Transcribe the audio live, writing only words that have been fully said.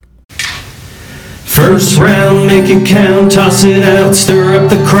First round, make it count, toss it out, stir up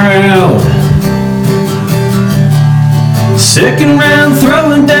the crowd. Second round,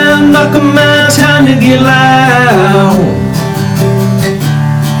 throwing down, knock 'em out, time to get loud.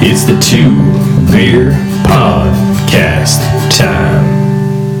 It's the Two Beer Podcast time.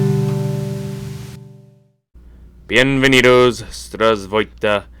 Bienvenidos,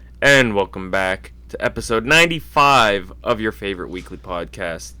 Zdravstvuyte, and welcome back to episode 95 of your favorite weekly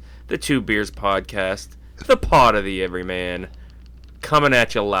podcast, the Two Beers Podcast, the pod of the everyman, coming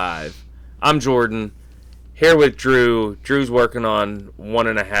at you live. I'm Jordan, here with Drew. Drew's working on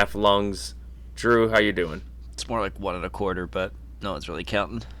 1.5 lungs. Drew, how you doing? It's more like 1 1/4, but no one's really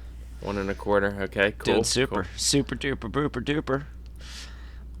counting. 1 1/4. Okay, cool. Doing super, cool. super duper, booper duper.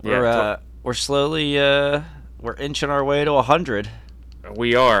 Yeah, We're slowly we're inching our way to 100.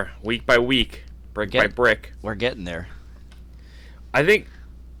 We are, week by week, brick by brick. We're getting there. I think.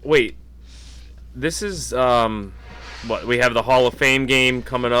 Wait, this is what we have the Hall of Fame game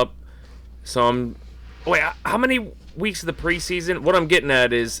coming up. So wait, how many weeks of the preseason? What I'm getting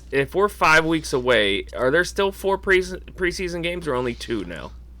at is, if we're 5 weeks away, are there still 4 preseason games or only 2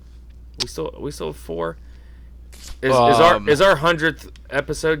 now? We still have 4. Is our 100th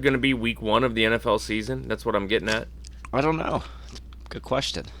episode going to be week 1 of the NFL season? That's what I'm getting at. I don't know. Good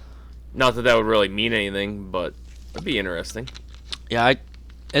question. Not that would really mean anything, but it'd be interesting. Yeah,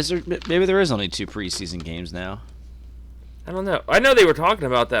 maybe there is only 2 preseason games now. I don't know. I know they were talking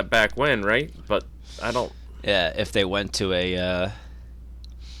about that back when, right? But I don't. Yeah, if they went to a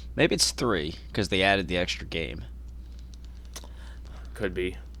maybe it's 3 because they added the extra game. Could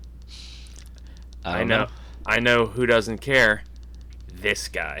be. I know. I know who doesn't care. This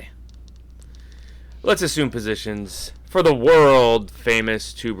guy. Let's assume positions for the world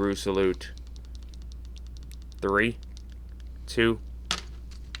famous Two Brew salute. 3, 2,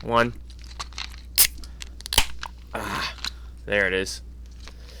 1. There it is.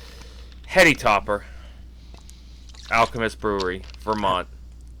 Heady Topper. Alchemist Brewery, Vermont.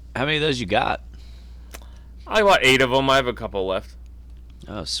 How many of those you got? I got 8 of them. I have a couple left.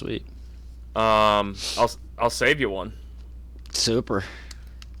 Oh, sweet. I'll save you one. Super.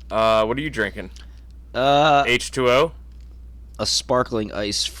 What are you drinking? H2O? A sparkling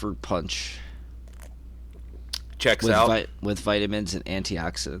ice fruit punch. Checks out. With vitamins and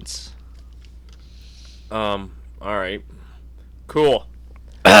antioxidants. All right. Cool.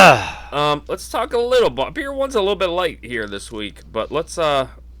 Let's talk a little beer one's a little bit light here this week, but let's talk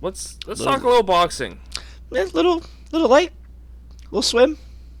a little boxing. Yeah, little light. Little swim.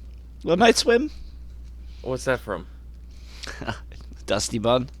 Little night swim. What's that from? Dusty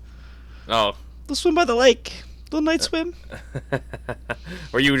Bun. Oh. Little swim by the lake. Little night swim.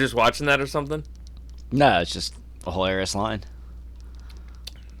 Were you just watching that or something? No, it's just a hilarious line.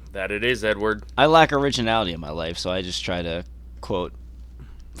 That it is, Edward. I lack originality in my life, so I just try to quote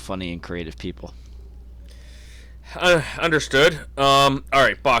funny and creative people. Understood. All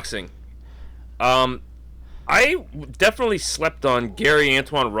right, boxing. I definitely slept on Gary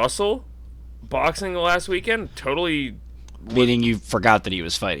Antoine Russell boxing last weekend. Totally. Meaning you forgot that he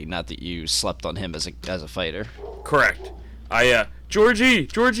was fighting, not that you slept on him as a fighter. Correct.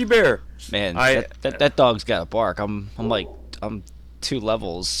 Georgie Bear. Man, that dog's got a bark. I'm 2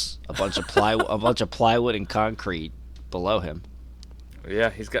 levels, a bunch of plywood and concrete below him.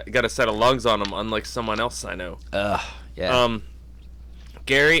 Yeah, he's got a set of lungs on him, unlike someone else I know. Yeah.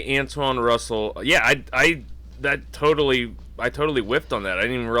 Gary Antoine Russell. Yeah, I totally whiffed on that. I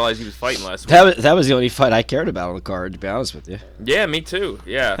didn't even realize he was fighting last week. That was the only fight I cared about on the card, to be honest with you. Yeah, me too.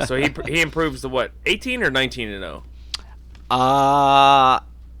 Yeah, so he improves to what, 18 or 19-0?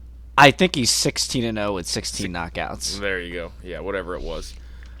 I think he's 16-0 with 16 knockouts. There you go. Yeah, whatever it was.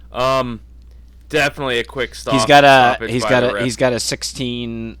 Definitely a quick stop. He's got a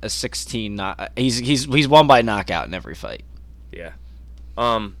 16 he's won by knockout in every fight. Yeah.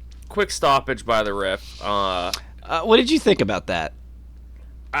 Quick stoppage by the ref. What did you think about that?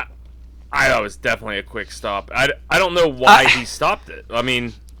 I thought it was definitely a quick stop. I don't know why he stopped it. I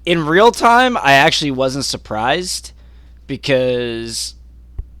mean, in real time, I actually wasn't surprised because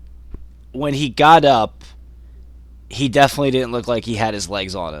when he got up, he definitely didn't look like he had his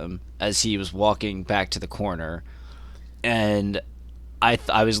legs on him as he was walking back to the corner. And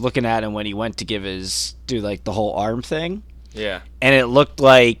I was looking at him when he went to do like the whole arm thing. Yeah. And it looked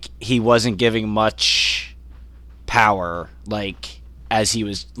like he wasn't giving much power, like, as he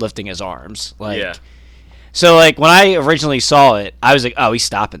was lifting his arms. Like, yeah. So, like, when I originally saw it, I was like, oh, he's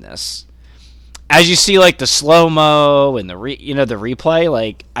stopping this. As you see, like, the slow-mo and the replay,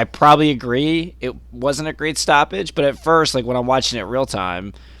 like, I probably agree it wasn't a great stoppage, but at first, like, when I'm watching it real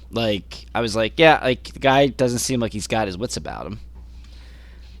time, Like, I was like, yeah, like, the guy doesn't seem like he's got his wits about him.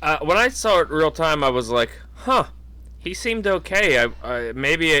 When I saw it real time, I was like, huh. He seemed okay.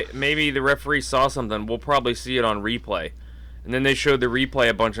 Maybe the referee saw something. We'll probably see it on replay. And then they showed the replay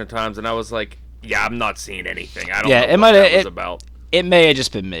a bunch of times, and I was like, yeah, I'm not seeing anything. I don't know what that was about. It may have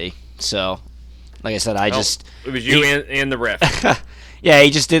just been me. So, like I said, it was you and the ref. Yeah,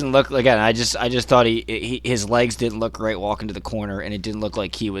 he just didn't look. Again, I just thought his legs didn't look great walking to the corner, and it didn't look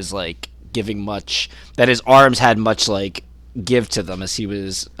like he was like giving much. That his arms had much like give to them as he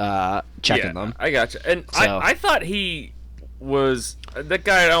was checking them. I gotcha. And so, I thought he was that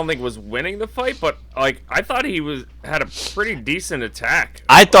guy. I don't think was winning the fight, but like I thought he had a pretty decent attack.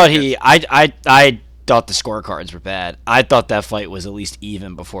 I thought I thought the scorecards were bad. I thought that fight was at least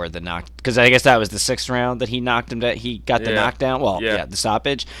even before the knock, because I guess that was the 6th round that he knocked him. That he got the knockdown. Well, the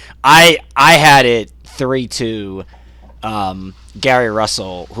stoppage. I had it 3-2. Gary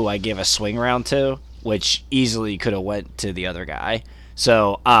Russell, who I gave a swing round to, which easily could have went to the other guy.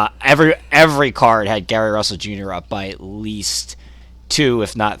 So every card had Gary Russell Jr. up by at least 2,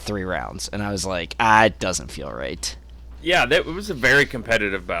 if not 3 rounds, and I was like, it doesn't feel right. Yeah, it was a very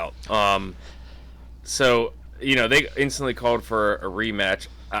competitive bout. So, they instantly called for a rematch.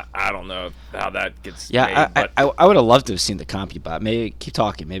 I don't know how that gets made. I would have loved to have seen the CompuBox. Maybe keep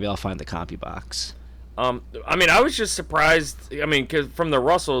talking. Maybe I'll find the CompuBox. I was just surprised. Because from the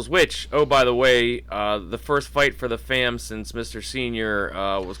Russells, which, oh, by the way, the first fight for the fam since Mr. Senior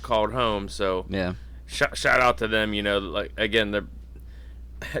was called home. So, yeah, shout out to them. Like again, they're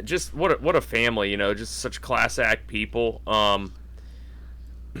just what a family. Just such class act people.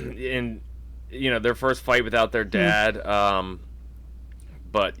 And their first fight without their dad.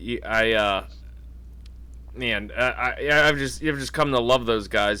 But I've just come to love those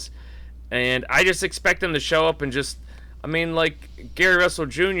guys, and I just expect them to show up and just, like Gary Russell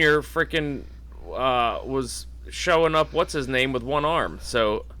Jr. freaking was showing up. What's his name with one arm?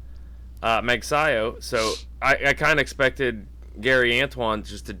 So Magsayo. So I kind of expected Gary Antoine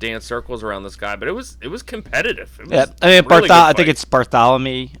just to dance circles around this guy, but it was competitive. I think it's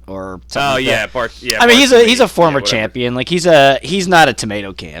Bartholomew or something. Oh like yeah, that. He's a former champion. Like he's not a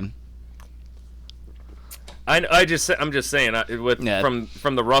tomato can. I'm just saying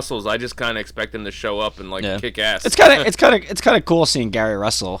from the Russells, I just kind of expect him to show up and kick ass. It's kind of cool seeing Gary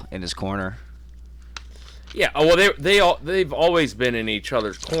Russell in his corner. Yeah, well, they've always been in each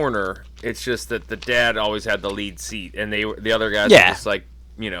other's corner. It's just that the dad always had the lead seat, and the other guys were just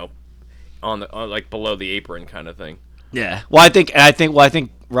on the below the apron kind of thing. Yeah. Well, I think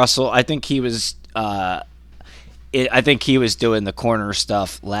Russell. I think he was. I think he was doing the corner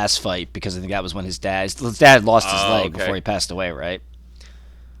stuff last fight because I think that was when his dad lost his leg before he passed away, right?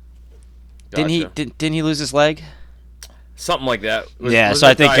 Gotcha. Didn't he lose his leg? Something like that. So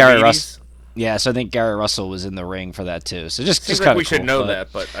I think Gary Russell. Yeah, so I think Gary Russell was in the ring for that too. So just kind of we should know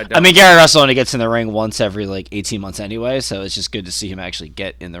that, but I don't. I mean, Gary Russell only gets in the ring once every 18 months anyway, so it's just good to see him actually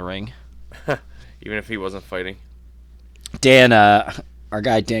get in the ring, even if he wasn't fighting. Dan, our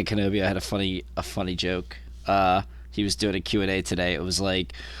guy Dan Canobia had a funny joke. He was doing a Q&A today. It was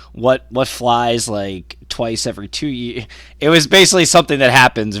like, what flies like twice every 2 years? It was basically something that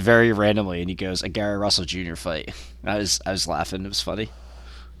happens very randomly, and he goes, a Gary Russell Jr. fight. I was laughing. It was funny.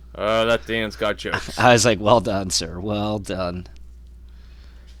 That Dan's got jokes. I was like, well done, sir. Well done.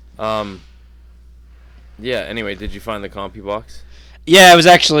 Yeah, anyway, did you find the CompuBox? Yeah, it was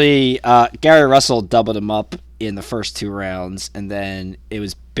actually Gary Russell doubled him up in the first 2 rounds, and then it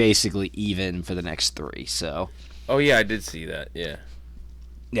was basically even for the next 3. So. Oh yeah, I did see that. Yeah.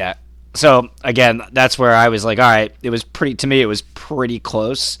 Yeah. So again, that's where I was like, all right, it was pretty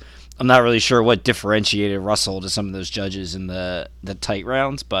close. I'm not really sure what differentiated Russell to some of those judges in the tight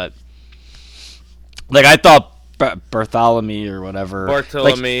rounds, but I thought Bartholomew or whatever.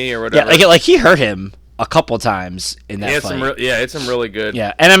 Yeah, like he hurt him a couple times in that fight. It's some really good.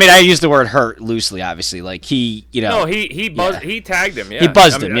 Yeah, and I use the word hurt loosely, obviously. Like he tagged him. Yeah, he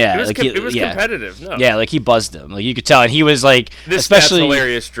buzzed him. Yeah, it was competitive. No. Yeah, like he buzzed him. Like you could tell, and he was like, this especially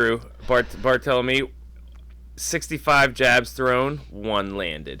hilarious. Drew Bartholomew, 65 jabs thrown, 1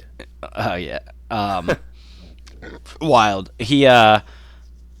 landed. Oh yeah, wild. He I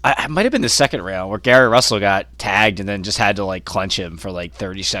might have been the second round where Gary Russell got tagged and then just had to clench him for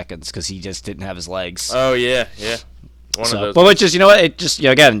 30 seconds because he just didn't have his legs. Oh yeah. One of those. But which is, it just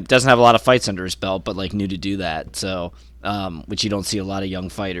again doesn't have a lot of fights under his belt, but knew to do that. So which you don't see a lot of young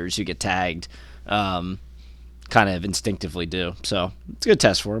fighters who get tagged, kind of instinctively do. So it's a good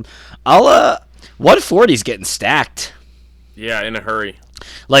test for him. 140's getting stacked. Yeah, in a hurry.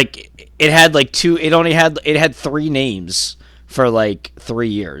 It had 3 names for like 3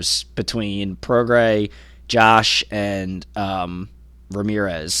 years between Prograis, Josh, and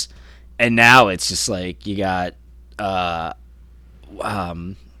Ramirez, and now it's just like you got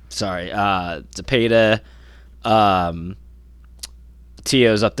Zepeda,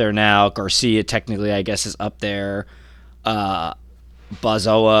 Tio's up there now. Garcia technically, I guess, is up there.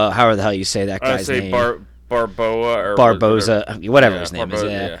 Bazoa, however the hell you say that guy's name. Barboa or Barboza, whatever his name is.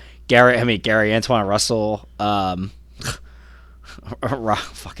 Barboza, Yeah. Gary Antoine Russell,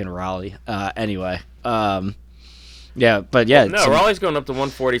 fucking Raleigh. Anyway, yeah, but yeah. No, Raleigh's going up to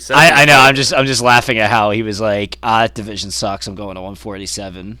 147. I know. I'm just laughing at how he was like, that division sucks. I'm going to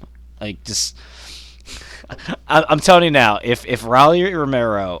 147. Like, just. I'm telling you now, if Raleigh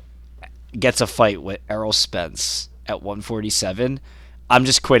Romero gets a fight with Errol Spence at 147, I'm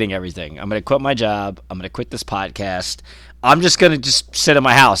just quitting everything. I'm going to quit my job. I'm going to quit this podcast. I'm just going to just sit in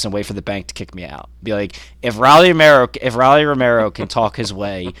my house and wait for the bank to kick me out. Be like, if Raleigh Romero can talk his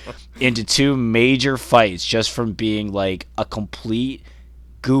way into 2 major fights just from being like a complete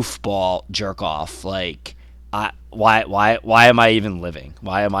goofball jerk off, like, why am I even living?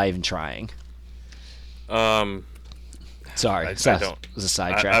 Why am I even trying? Sorry, I it don't. was a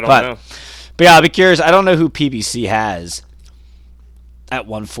sidetrack. I don't know. But yeah, I'll be curious. I don't know who PBC has at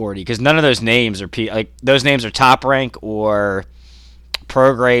 140 because none of those names are those names are Top Rank or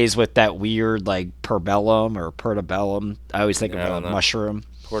Prograis with that weird like Perbellum or Portobellum. I always think of a mushroom.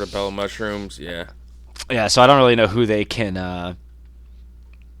 Portobello mushrooms, yeah. Yeah, so I don't really know who they can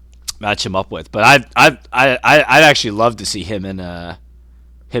match him up with, but I'd actually love to see him and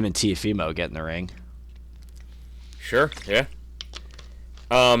Teofimo get in the ring. Sure, yeah.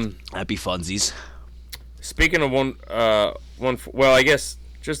 That'd be funsies. Speaking of well, I guess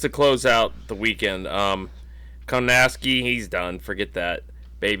just to close out the weekend, Konaski, he's done. Forget that.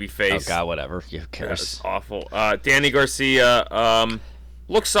 Babyface. Oh God, whatever. Who cares? That's awful. Danny Garcia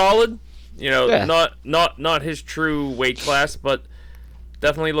looks solid. You know, Yeah. not his true weight class, but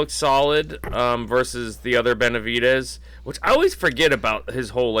definitely looks solid versus the other Benavidez, which I always forget about his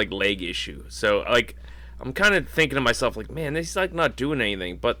whole like leg issue. So like, I'm kind of thinking to myself like, man, he's like not doing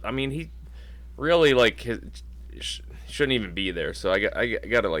anything. But I mean, he really like shouldn't even be there. So I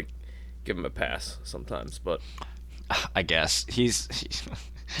gotta like give him a pass sometimes. But I guess he's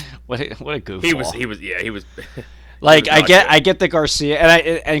what a goofball. he was. Like he was I get the Garcia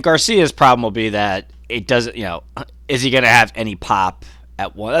and Garcia's problem will be that it doesn't. You know, is he gonna have any pop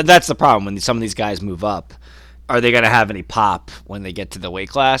at one? That's the problem when some of these guys move up. Are they gonna have any pop when they get to the weight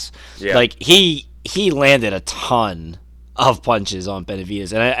class? Yeah. Like he landed a ton of punches on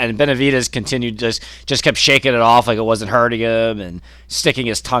Benavidez, and Benavidez continued just kept shaking it off like it wasn't hurting him and sticking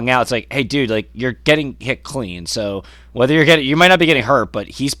his tongue out. It's like, hey, dude, like you're getting hit clean, so whether you might not be getting hurt, but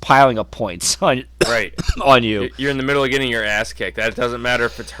he's piling up points on right on you. You're in the middle of getting your ass kicked. That doesn't matter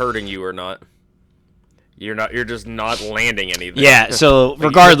if it's hurting you or not. You're just not landing anything. Yeah. So Like,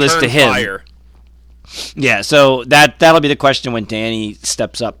 regardless you to him. fire. Yeah, so that'll be the question when Danny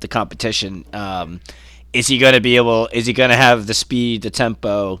steps up the competition. Is he going to be able? Is he going to have the speed, the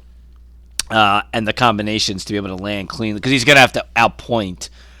tempo, and the combinations to be able to land cleanly? Because he's going to have to outpoint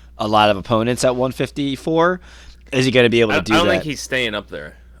a lot of opponents at 154. Is he going to be able to do that? I don't think he's staying up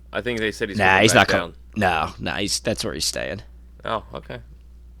there. I think they said he's Nah, going he's back not down. coming. No, that's where he's staying. Oh, okay.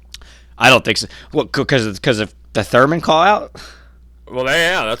 I don't think so. What? Because of the Thurman call out? Well,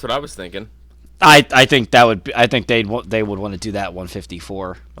 yeah, that's what I was thinking. I think that would be, I think they would want to do that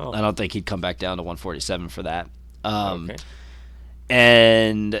 154. Oh. I don't think he'd come back down to 147 for that. Okay.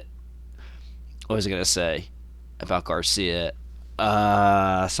 And what was I gonna say about Garcia?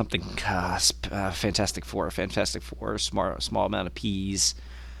 Something. Fantastic Four. Small amount of P's.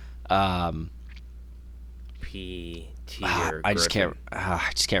 I just can't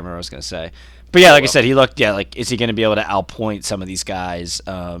remember what I was gonna say. But yeah, like I said, he looked. Yeah, like is he going to be able to outpoint some of these guys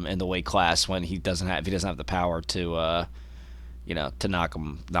in the weight class when he doesn't have the power to, to knock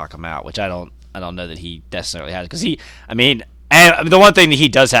him out? Which I don't know that he necessarily has because and the one thing that he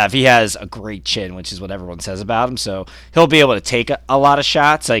does have, he has a great chin, which is what everyone says about him. So he'll be able to take a lot of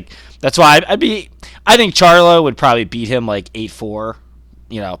shots. Like that's why I think Charlo would probably beat him like 8-4.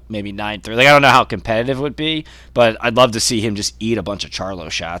 Maybe 9-3. Like I don't know how competitive it would be, but I'd love to see him just eat a bunch of Charlo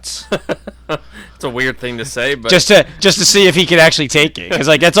shots. It's a weird thing to say, but just to see if he could actually take it, because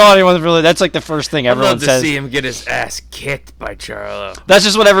like that's all anyone really. That's like the first thing everyone says. I'd love to see him get his ass kicked by Charlo. That's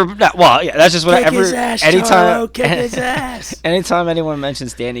just whatever. Well, yeah, that's just whatever. Kick his ass, anytime, Charlo, kick his ass. Anytime anyone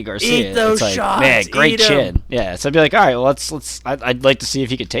mentions Danny Garcia, Eat those it's like, shots. man, great Eat 'em. chin. Yeah, so I'd be like, all right, well, let's. I'd like to see if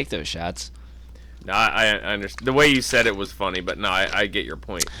he could take those shots. No, I understand. The way you said it was funny, but no, I get your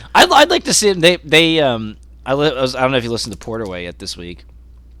point. I'd like to see him. I don't know if you listened to Porterway yet this week,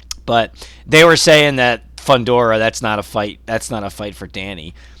 but they were saying that Fundora, that's not a fight. That's not a fight for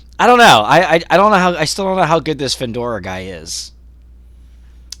Danny. I don't know. I don't know how. I still don't know how good this Fundora guy is.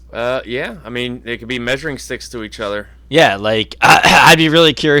 Yeah. I mean, they could be measuring sticks to each other. Yeah, like I'd be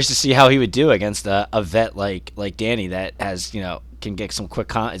really curious to see how he would do against a vet like Danny that has can get some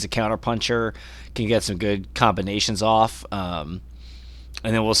quick is a counter puncher, can get some good combinations off. And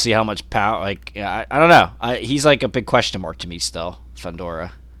then we'll see how much power. Like I don't know. He's like a big question mark to me still,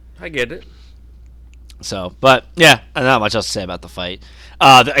 Fundora. I get it. So, but yeah, not much else to say about the fight,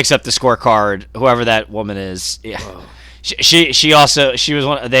 except the scorecard. Whoever that woman is, yeah. Oh. She was one she was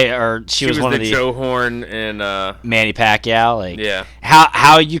one of the Joe Horn and Manny Pacquiao. Like, yeah,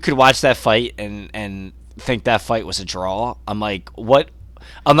 how you could watch that fight and think that fight was a draw? I'm like, what?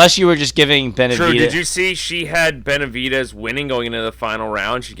 Unless you were just giving Benavidez. True. Did you see she had Benavidez winning going into the final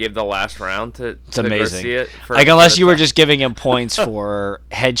round? She gave the last round to amazing. Garcia. Like, unless you were just giving him points for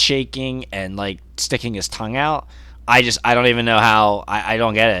head shaking and like sticking his tongue out, I don't even know how. I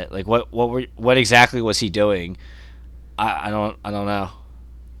don't get it. Like, what exactly was he doing? I don't know.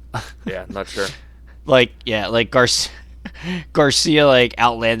 Yeah, not sure. Like Garcia like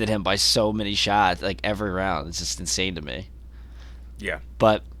outlanded him by so many shots, like every round. It's just insane to me. Yeah.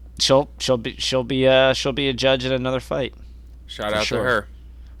 But she'll be a judge in another fight. Shout out to her.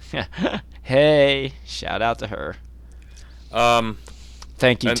 Hey, shout out to her.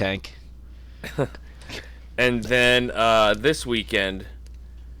 Thank you, Tank. And then this weekend,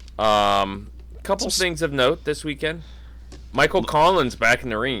 couple things of note this weekend. Michael Collins back in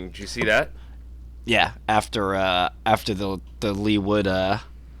the ring. Did you see that? Yeah, after the Lee Wood knockout.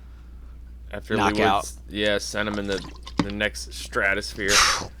 Lee Wood, sent him in the next stratosphere.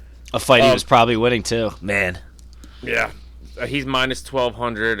 A fight he was probably winning too. Man. Yeah. He's minus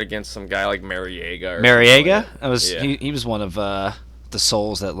 1,200 against some guy like Mariega. Mariega? He was one of the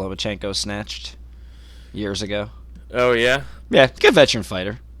souls that Lomachenko snatched years ago. Oh, yeah? Yeah, good veteran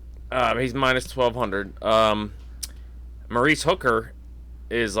fighter. He's minus 1,200. Maurice Hooker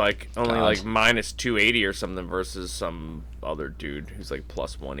is like only like minus 280 or something versus some other dude who's like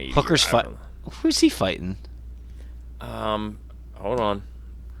plus 180. Hooker's fight. Who's he fighting? Hold on,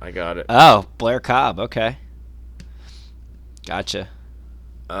 I got it. Oh, Blair Cobb. Okay, gotcha.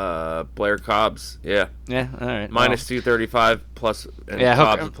 Blair Cobb's, yeah. Yeah, all right. Minus 235 plus, and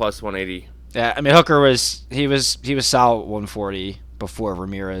Cobb's plus 180. Yeah, I mean Hooker was solid 140 before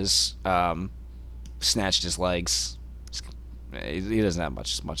Ramirez snatched his legs. He doesn't have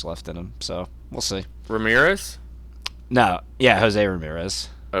much left in him, so we'll see. Ramirez? No, yeah, Jose Ramirez.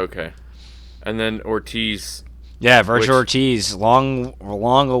 Okay, and then Ortiz. Yeah, Virgil Ortiz, long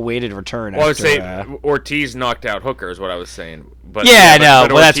awaited return. Well, I was saying Ortiz knocked out Hooker is what I was saying. But yeah,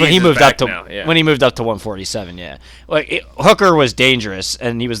 but that's when he moved up to when he moved up to 147. Yeah, like Hooker was dangerous,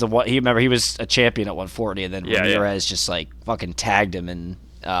 and he was the one. He was a champion at 140, and then Ramirez just like fucking tagged him and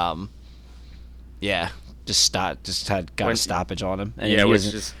just got a stoppage on him. And which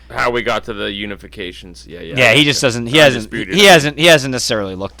is how we got to the unifications. Yeah, he just doesn't. He hasn't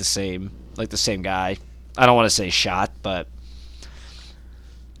necessarily looked the same, like the same guy. I don't want to say shot, but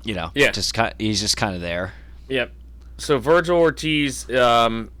he's just kind of there. Yep. So Virgil Ortiz, he's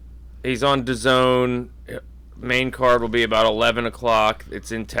on DAZN. Main card will be about 11 o'clock.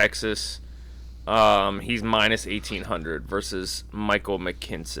 It's in Texas. He's minus 1,800 versus Michael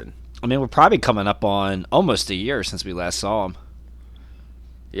McKinson. I mean, we're probably coming up on almost a year since we last saw him.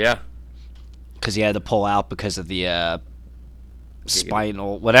 Yeah. Because he had to pull out because of the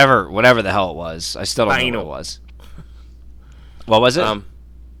spinal, whatever the hell it was. I still don't know what it was. What was it?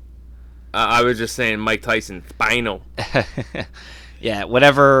 I was just saying Mike Tyson, spinal. Yeah,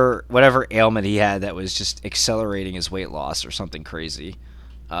 whatever ailment he had that was just accelerating his weight loss or something crazy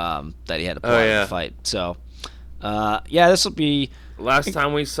that he had to pull out of the fight. So, this will be... Last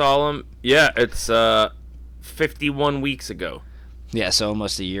time we saw him, it's 51 weeks ago. Yeah, so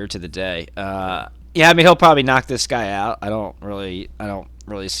almost a year to the day. I mean he'll probably knock this guy out. I don't really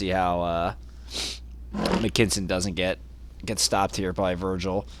see how McKinson doesn't get stopped here by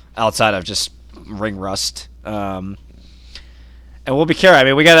Virgil outside of just ring rust. And we'll be careful. I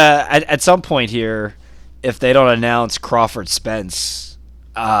mean, we gotta at some point here, if they don't announce Crawford Spence,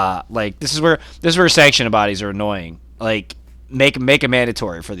 like this is where sanction bodies are annoying. Like make it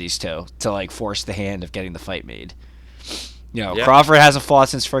mandatory for these two to like force the hand of getting the fight made. Crawford hasn't fought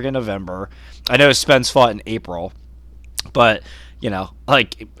since friggin' November. I know Spence fought in April, but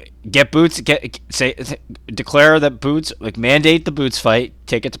like get Boots, declare that Boots, like mandate the Boots fight,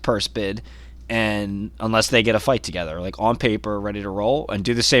 take it to purse bid, and unless they get a fight together, like on paper, ready to roll, and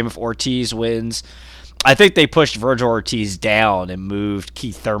do the same if Ortiz wins. I think they pushed Virgil Ortiz down and moved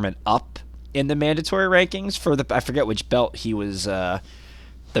Keith Thurman up in the mandatory rankings for I forget which belt he was the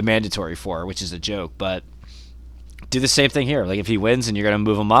mandatory for, which is a joke, but do the same thing here. Like if he wins and you're gonna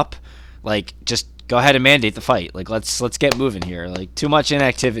move him up, like just go ahead and mandate the fight. Like let's get moving here. Like too much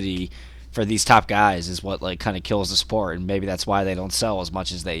inactivity for these top guys is what like kind of kills the sport, and maybe that's why they don't sell as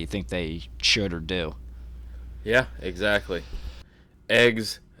much as they think they should or do. Yeah, exactly.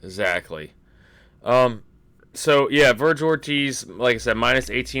 Exactly. So yeah, Virgil Ortiz, like I said, minus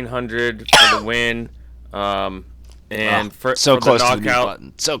 1,800 for the win. And for so for close the to the mute knockout,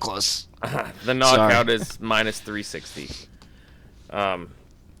 button. So close. the knockout is minus 360.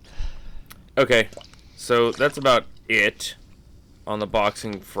 Okay, so that's about it on the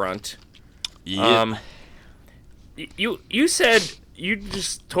boxing front. Yeah. You said you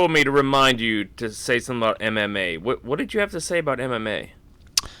just told me to remind you to say something about MMA. What did you have to say about MMA?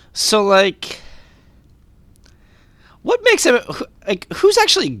 So like, what makes it like who's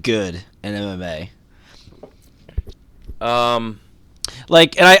actually good in MMA?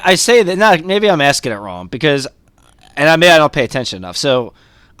 Like, and I say that not maybe I'm asking it wrong because, and I don't pay attention enough. So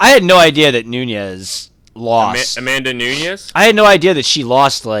I had no idea that Nunez lost. Amanda Nunez? I had no idea that she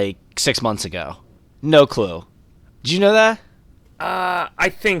lost like 6 months ago. No clue. Did you know that? I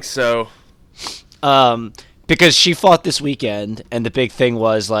think so. Because she fought this weekend, and the big thing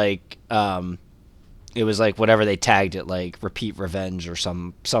was like, it was like whatever they tagged it, like repeat revenge or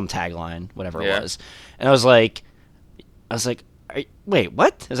some tagline, whatever it was. And I was like, wait,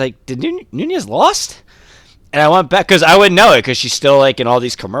 what? I was like, did Nunez lost? And I went back because I wouldn't know it because she's still like in all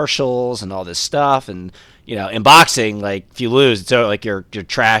these commercials and all this stuff, and you know, in boxing, like if you lose, it's like you're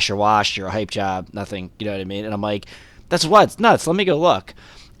trash or washed, you're a hype job, nothing. You know what I mean? And I'm like, that's what? It's nuts. Let me go look.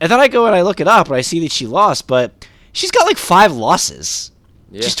 And then I go and I look it up and I see that she lost, but she's got like 5 losses.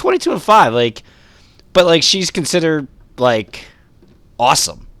 Yeah. She's 22-5, like, but like she's considered like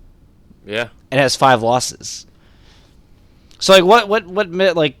awesome. Yeah. And has 5 losses. So like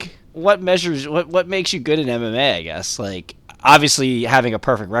what measures what makes you good in MMA, I guess? Like obviously having a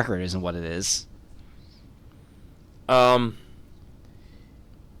perfect record isn't what it is.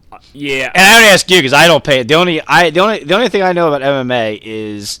 Yeah. And I don't ask you because I don't pay it. The only thing I know about MMA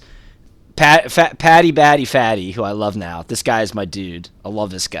is Patty Batty Fatty, who I love now. This guy is my dude. I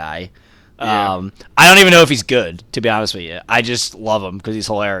love this guy. Yeah. I don't even know if he's good, to be honest with you. I just love him because he's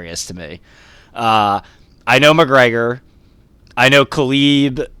hilarious to me. I know McGregor. I know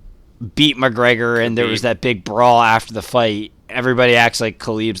Khabib beat McGregor, and there was that big brawl after the fight. Everybody acts like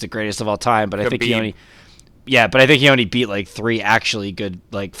Khabib's the greatest of all time, but I think he only beat like 3 actually good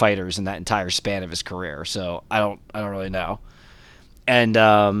like fighters in that entire span of his career. So I don't really know. And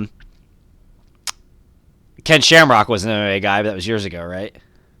Ken Shamrock was an MMA guy, but that was years ago, right?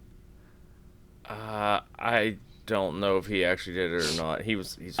 I don't know if he actually did it or not.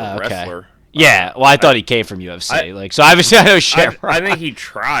 He's a wrestler. Yeah, well, I thought he came from UFC. So obviously I know Shamrock. I think he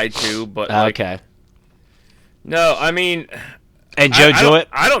tried to, but okay. No, I mean, and Joe Jewett.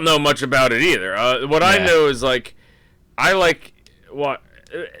 I don't know much about it either. I know is like, I like what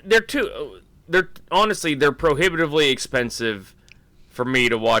they're honestly they're prohibitively expensive for me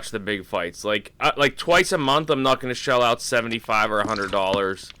to watch the big fights. Like twice a month, I'm not going to shell out $75 or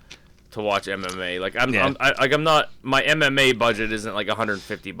 $100 to watch MMA. Like I'm not. My MMA budget isn't like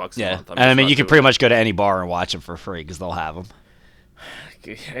 $150 a month. And I mean, you can pretty much go to any bar and watch them for free because they'll have them.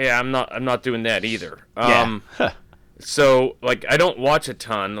 Yeah, I'm not doing that either. Yeah. So like I don't watch a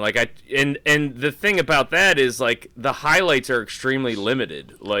ton. Like and the thing about that is like the highlights are extremely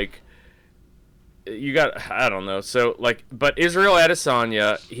limited. Like you got I don't know. So like but Israel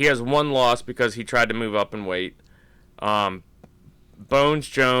Adesanya, he has 1 loss because he tried to move up in weight. Bones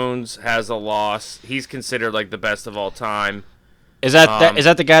Jones has a loss. He's considered like the best of all time. Is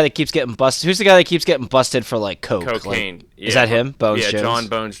that the guy that keeps getting busted? Who's the guy that keeps getting busted for like cocaine? Like, is that him? Bones Jones? Yeah, John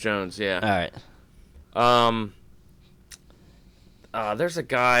Bones Jones. Yeah. All right. There's a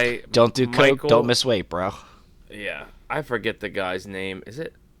guy. Don't do coke. Don't miss weight, bro. Yeah, I forget the guy's name. Is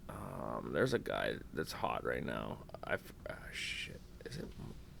it? There's a guy that's hot right now. Shit. Is it?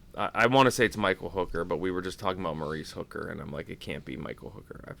 I want to say it's Michael Hooker, but we were just talking about Maurice Hooker, and I'm like, it can't be Michael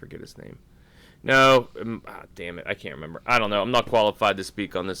Hooker. I forget his name. No, damn it, I can't remember. I don't know. I'm not qualified to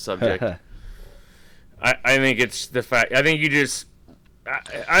speak on this subject. I think it's the fact. I think you just.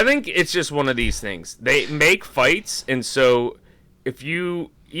 I think it's just one of these things. They make fights, and so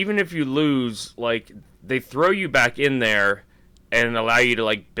even if you lose, like they throw you back in there and allow you to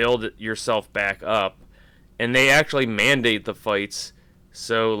like build yourself back up, and they actually mandate the fights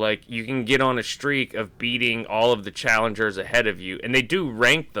So, like, you can get on a streak of beating all of the challengers ahead of you. And they do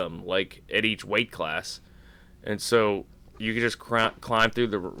rank them, like, at each weight class. And so you can just climb through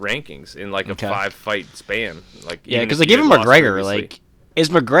the rankings in, like, a 5-fight span. Like, yeah, because, like, even McGregor, like, is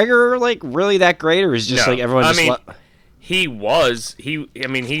McGregor, like, really that great? Or is just, like, everyone just... he was. He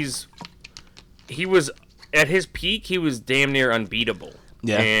was... At his peak, he was damn near unbeatable.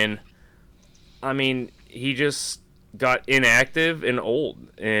 Yeah. And, I mean, he just got inactive and old,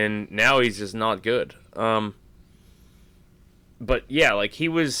 and now he's just not good. But yeah, like he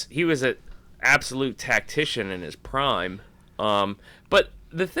was an absolute tactician in his prime. But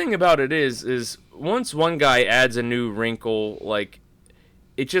the thing about it is once one guy adds a new wrinkle, like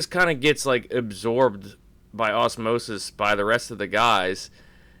it just kind of gets like absorbed by osmosis by the rest of the guys,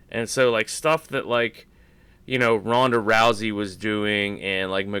 and so like stuff that like Ronda Rousey was doing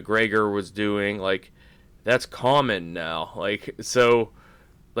and like McGregor was doing, like that's common now. Like, so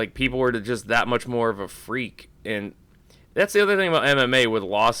like people were just that much more of a freak. And that's the other thing about MMA with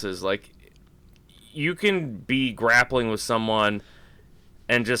losses. Like, you can be grappling with someone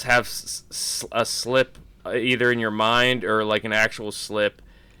and just have a slip either in your mind or like an actual slip,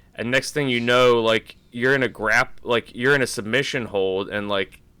 and next thing you know, like you're in a submission hold, and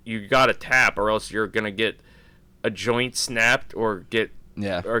like you gotta tap or else you're gonna get a joint snapped or get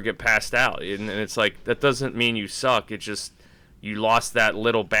passed out. And it's like, that doesn't mean you suck. It's just you lost that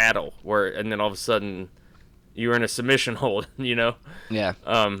little battle and then all of a sudden you're in a submission hold, Yeah.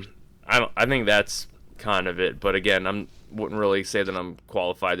 I think that's kind of it. But again, wouldn't really say that I'm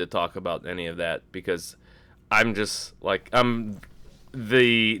qualified to talk about any of that, because I'm just like, I'm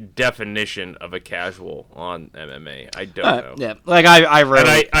the definition of a casual on MMA. I don't know. Yeah. Like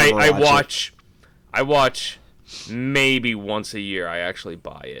I watch maybe once a year. I actually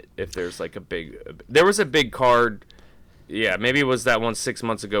buy it if there's like there was a big card. Yeah, maybe it was that one 6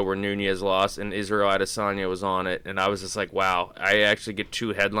 months ago where Nunez lost and Israel Adesanya was on it, and I was just like, wow, I actually get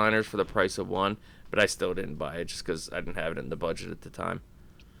 2 headliners for the price of one, but I still didn't buy it just because I didn't have it in the budget at the time.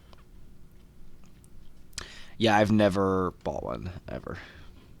 Yeah, I've never bought one ever,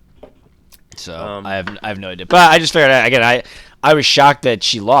 so I have no idea. But I just figured out, again, I was shocked that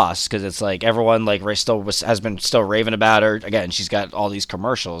she lost, because it's like everyone like has been still raving about her. Again, she's got all these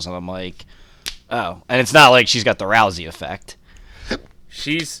commercials, and I'm like, oh, and it's not like she's got the Rousey effect.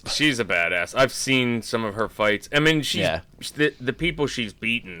 She's a badass. I've seen some of her fights. I mean, the people she's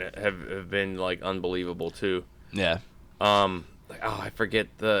beaten have been like unbelievable too. Yeah. I forget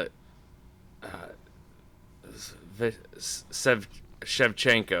the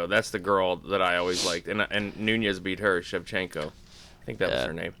Shevchenko. That's the girl that I always liked, and Nunez beat her. Shevchenko, I think that was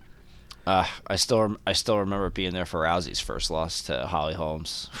her name. I still remember being there for Rousey's first loss to Holly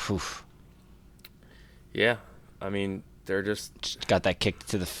Holmes. Whew. Yeah, I mean, they're just got that kick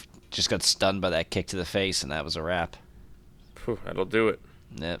just got stunned by that kick to the face, and that was a wrap. That'll do it.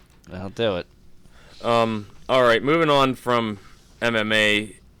 Yep, that'll do it. All right, moving on from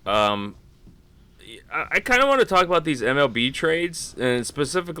MMA. I kind of want to talk about these MLB trades, and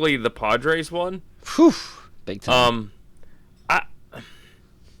specifically the Padres one. Whew, big time. I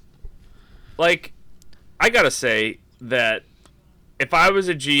gotta say that if I was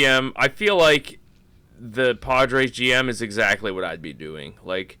a GM, I feel like the Padres GM is exactly what I'd be doing.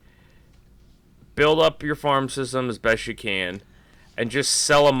 Like, build up your farm system as best you can, and just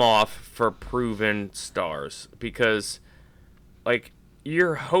sell them off for proven stars, because, like,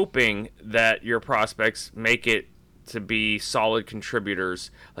 you're hoping that your prospects make it to be solid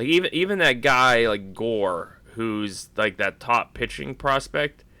contributors. Like, even that guy like Gore, who's like that top pitching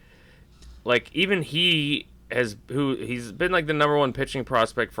prospect, like even he's been like the number 1 pitching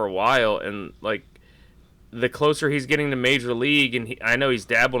prospect for a while, and like the closer he's getting to major league, and I know he's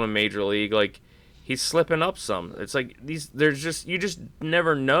dabbled in major league, like he's slipping up some. It's like you just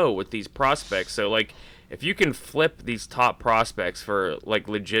never know with these prospects. So like, if you can flip these top prospects for like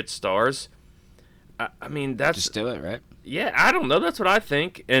legit stars, I mean, that's just do it, right? Yeah, I don't know. That's what I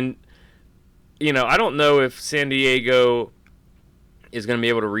think. And I don't know if San Diego is going to be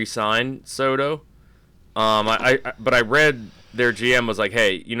able to re-sign Soto. But I read their GM was like,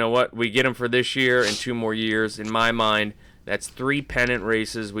 hey, you know what? We get him for this year and 2 more years. In my mind, that's 3 pennant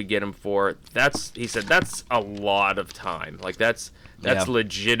races we get him for. He said that's a lot of time. Like that's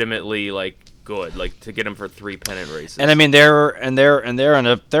legitimately like good, like to get him for 3 pennant races. And I mean, they're in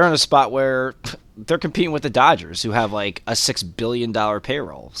a spot where they're competing with the Dodgers, who have like a $6 billion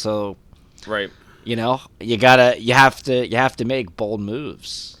payroll. So, right, you have to make bold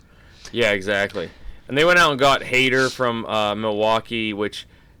moves. Yeah, exactly. And they went out and got Hader from Milwaukee, which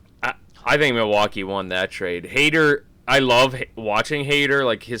I think Milwaukee won that trade. Hader, I love watching Hader.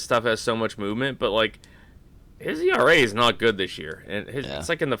 Like, his stuff has so much movement, but like his ERA is not good this year, and it's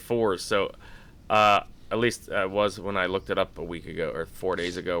like in the fours. So, at least it was when I looked it up a week ago or 4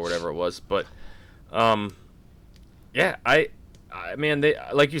 days ago, or whatever it was. But, yeah, I man, they,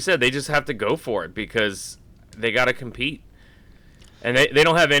 like you said, they just have to go for it because they got to compete. And they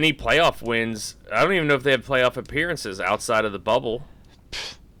don't have any playoff wins. I don't even know if they have playoff appearances outside of the bubble.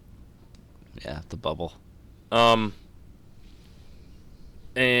 Yeah, the bubble. And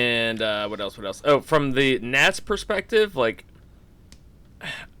what else? Oh, from the Nats perspective, like,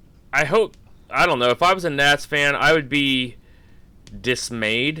 I don't know. If I was a Nats fan, I would be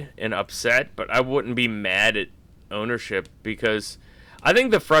dismayed and upset, but I wouldn't be mad at ownership because I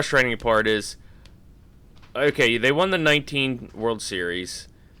think the frustrating part is, okay, they won the 19 World Series.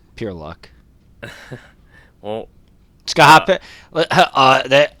 Pure luck. Well, Scott, a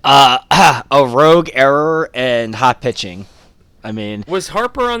rogue error and hot pitching. I mean, was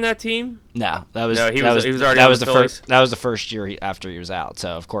Harper on that team? No, he was already that on was the the Phillies. first. That was the first year after he was out. So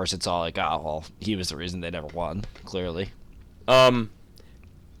of course it's all like, oh well, he was the reason they never won. Clearly.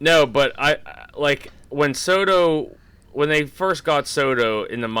 No, but I like when they first got Soto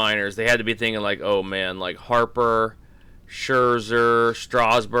in the minors, they had to be thinking like, oh man, like Harper, Scherzer,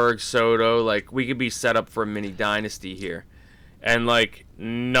 Strasburg, Soto, like we could be set up for a mini dynasty here. And like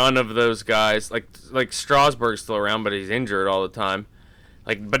none of those guys, like Strasburg's still around, but he's injured all the time.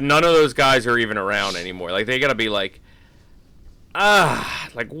 But none of those guys are even around anymore. Like they gotta be like,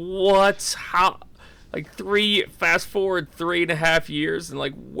 like what? How? Like fast forward 3.5 years, and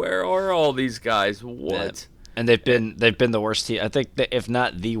like where are all these guys? What? Yeah. And they've been the worst team. I think that if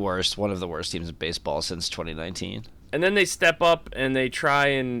not the worst, one of the worst teams in baseball since 2019. And then they step up and they try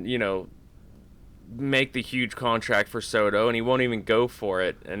and make the huge contract for Soto, and he won't even go for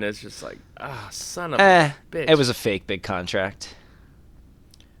it. And it's just like, son of a bitch. It was a fake big contract.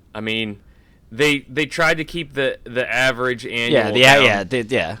 I mean, they tried to keep the average annual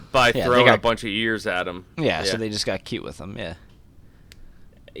by throwing a bunch of years at him. Yeah, so they just got cute with him. Yeah.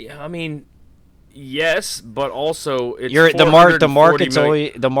 Yeah, I mean, yes, but also it's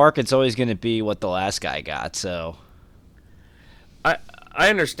the market's always going to be what the last guy got. So I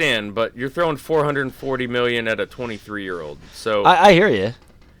understand, but you're throwing $440 million at a 23-year-old. So I hear you.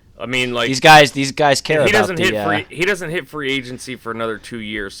 I mean, like these guys care. He doesn't hit free agency for another 2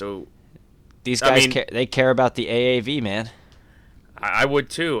 years. So these guys they care about the AAV, man. I would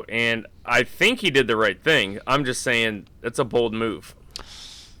too, and I think he did the right thing. I'm just saying that's a bold move.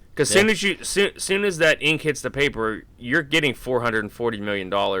 Because soon as that ink hits the paper, you're getting $440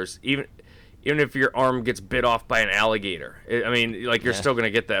 million. Even if your arm gets bit off by an alligator, I mean, like you're still gonna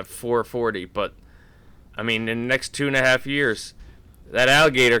get that 440. But I mean, in the next 2.5 years, that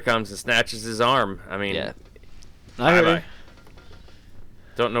alligator comes and snatches his arm. I mean, I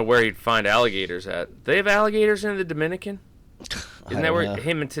don't know where he'd find alligators at. They have alligators in the Dominican. Isn't that where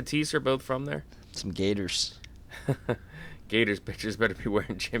him and Tatis are both from there? Some gators. Gators bitches better be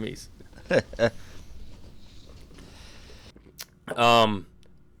wearing jimmies.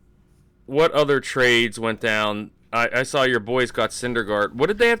 What other trades went down? I saw your boys got Syndergaard. What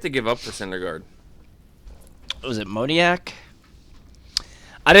did they have to give up for Syndergaard? Was it Moniak?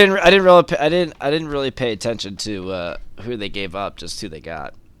 I didn't really pay attention to who they gave up, just who they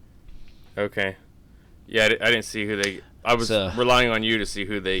got. Okay. Yeah, I didn't see who they. I was relying on you to see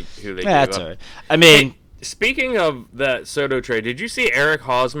who they gave up. That's all right. I mean, speaking of that Soto trade, did you see Eric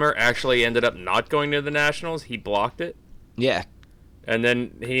Hosmer actually ended up not going to the Nationals? He blocked it. Yeah. And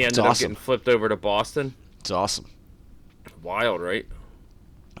then he ended up getting flipped over to Boston. It's awesome. Wild, right?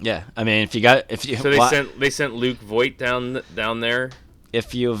 Yeah, I mean, so they sent Luke Voigt down there.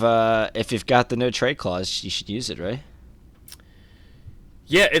 If you've got the no trade clause, you should use it, right?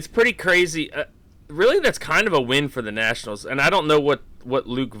 Yeah, it's pretty crazy. Really, that's kind of a win for the Nationals. And I don't know what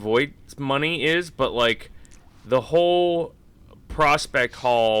Luke Voigt's money is, but like the whole prospect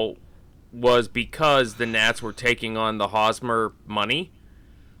haul was because the Nats were taking on the Hosmer money.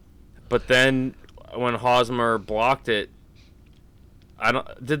 But then when Hosmer blocked it,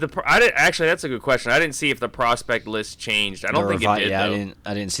 actually, that's a good question. I didn't see if the prospect list changed. I don't think it did. Yeah,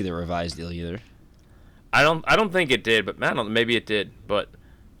 I didn't see the revised deal either. I don't think it did, but man, maybe it did. But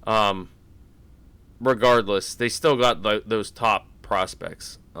regardless, they still got those top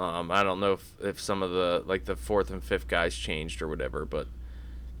prospects. I don't know if some of the like the fourth and fifth guys changed or whatever, but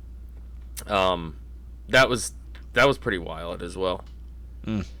that was pretty wild as well.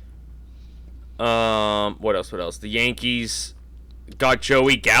 What else? The Yankees got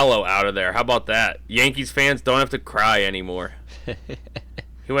Joey Gallo out of there. How about that? Yankees fans don't have to cry anymore.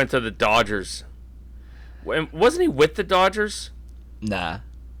 He went to the Dodgers. Wasn't he with the Dodgers? Nah.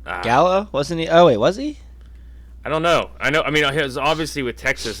 Ah, Gallo? Wasn't he? Oh, wait, was he? I don't know. I mean, he was obviously with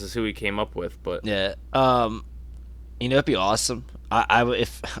Texas is who he came up with, but Yeah. It'd be awesome. I would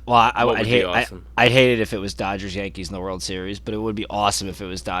if well I What I'd would hate be awesome? I'd hate it if it was Dodgers Yankees in the World Series, but it would be awesome if it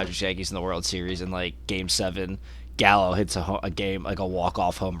was Dodgers Yankees in the World Series and like Game 7, Gallo hits a game like a walk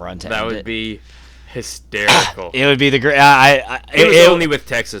off home run to that end would it. be hysterical. It would be the great. It was only with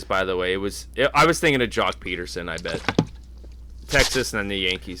Texas, by the way. I was thinking of Jock Peterson. I bet Texas and then the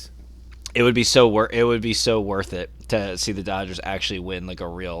Yankees. It would be so worth it to see the Dodgers actually win like a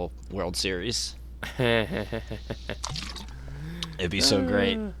real World Series. It'd be so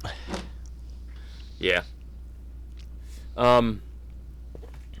great. Yeah.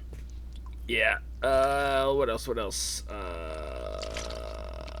 Yeah. What else?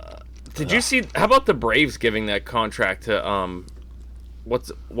 Did you see? How about the Braves giving that contract to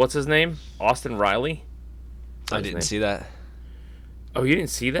what's his name? Austin Riley. I didn't see that. Oh, you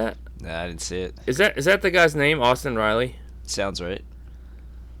didn't see that? Nah, I didn't see it. Is that the guy's name? Austin Riley. Sounds right.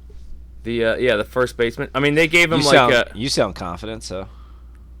 The first baseman. I mean, they gave him You sound confident, so.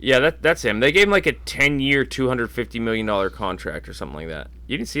 Yeah, that's him. They gave him like a 10-year, $250 million contract or something like that.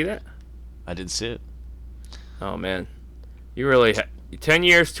 You didn't see that? I didn't see it. Oh man, you really 10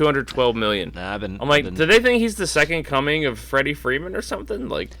 years, $212 million. Nah, I'm like, do they think he's the second coming of Freddie Freeman or something?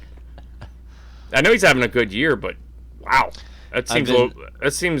 Like, I know he's having a good year, but wow, that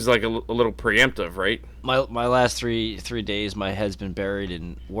seems like a little preemptive, right? My last three days, my head's been buried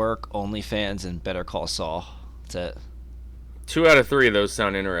in work, OnlyFans, and Better Call Saul. That's it. 2 out of 3 of those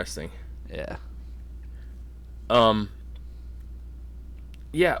sound interesting. Yeah.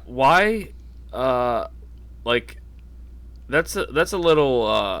 Yeah. Why? Like, that's a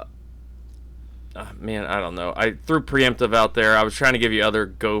little. Man, I don't know. I threw preemptive out there. I was trying to give you other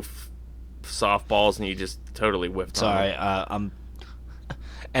softballs, and you just totally whiffed. Sorry, I'm.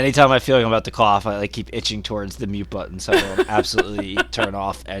 Anytime I feel like I'm about to cough, I like keep itching towards the mute button, so I will absolutely turn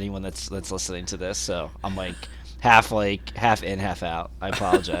off anyone that's listening to this. So I'm like half in, half out. I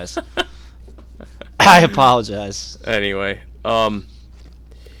apologize. I apologize. Anyway,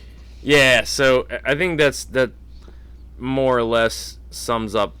 yeah. So I think that more or less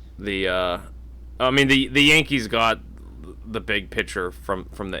sums up the. I mean, the Yankees got the big picture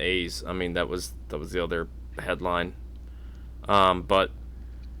from the A's. I mean, that was the other headline. But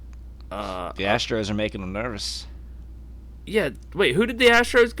The Astros are making them nervous. yeah. Wait, who did the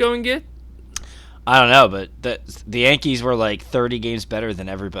Astros go and get? I don't know, but the Yankees were like 30 games better than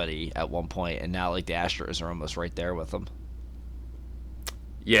everybody at one point, and now like the Astros are almost right there with them.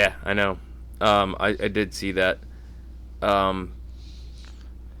 Yeah, I know. I did see that. Yeah,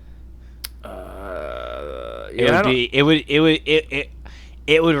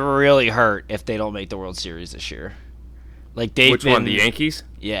 It would really hurt if they don't make the World Series this year. Like which one? The Yankees?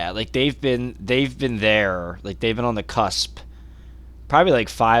 Yeah, like they've been there. Like they've been on the cusp. Probably like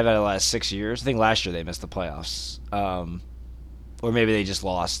 5 out of the last 6 years. I think last year they missed the playoffs. Or maybe they just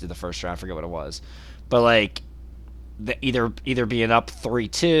lost in the first round. I forget what it was. But like either being up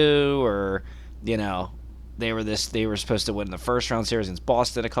 3-2 or they were supposed to win the first round series against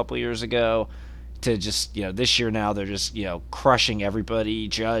Boston a couple years ago. To just this year now they're just crushing everybody.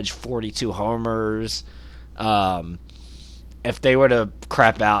 Judge 42 homers. If they were to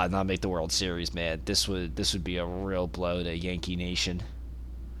crap out and not make the World Series, man, this would be a real blow to Yankee Nation.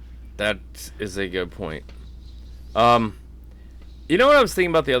 That is a good point. You know what I was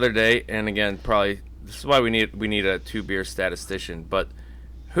thinking about the other day, and again, probably this is why we need a 2-beer statistician. But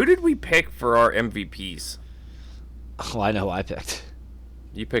who did we pick for our MVPs? Oh, I know who I picked.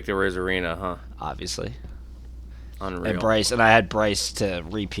 You picked Arozarena, huh? Obviously. Unreal. And I had Bryce to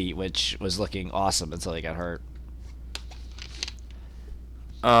repeat, which was looking awesome until he got hurt.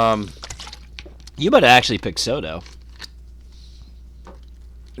 You might have actually picked Soto.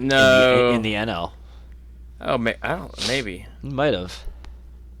 No. In the NL. Oh, I don't. Maybe. You might have.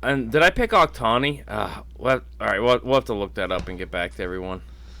 And did I pick Ohtani? All right. We'll have to look that up and get back to everyone.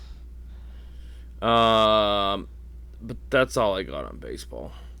 But that's all I got on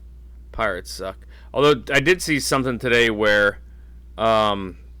baseball. Pirates suck. Although I did see something today where,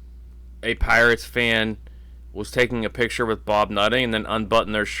 a Pirates fan was taking a picture with Bob Nutting and then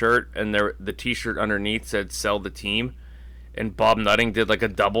unbuttoned their shirt and the T-shirt underneath said "Sell the team," and Bob Nutting did like a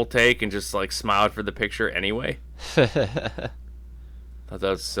double take and just like smiled for the picture anyway. Thought that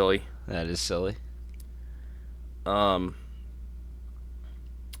was silly. That is silly. Oh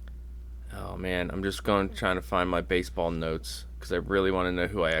man, I'm just trying to find my baseball notes because I really want to know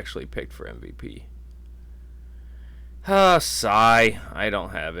who I actually picked for MVP. Sigh. I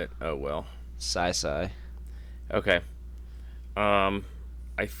don't have it. Oh well. Sigh. Okay. I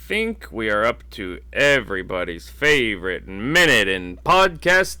think we are up to everybody's favorite minute in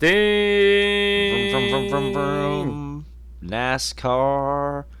podcasting. Vroom, vroom, vroom, vroom, vroom.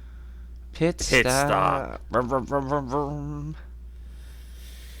 NASCAR pit stop. Vroom, vroom, vroom, vroom, vroom.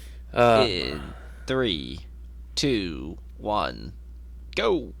 In 3, 2, 1,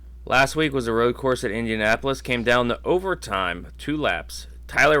 go. Last week was a road course at Indianapolis. Came down to overtime, 2 laps.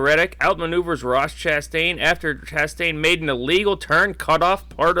 Tyler Reddick outmaneuvers Ross Chastain after Chastain made an illegal turn, cut off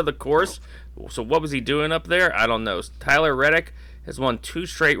part of the course. So what was he doing up there? I don't know. Tyler Reddick has won 2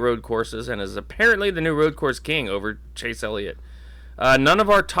 straight road courses and is apparently the new road course king over Chase Elliott. None of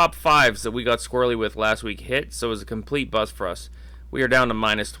our top 5s that we got squirrely with last week hit, so it was a complete bust for us. We are down to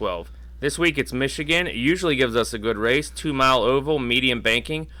minus 12. This week it's Michigan. It usually gives us a good race. 2-mile oval, medium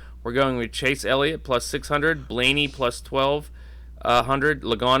banking. We're going with Chase Elliott plus 600, Blaney plus 1200,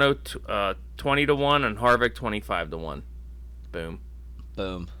 Logano 20 to 1, and Harvick 25 to 1. Boom.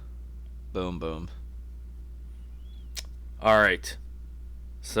 Boom. Boom, boom. All right.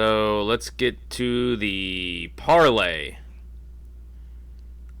 So let's get to the parlay.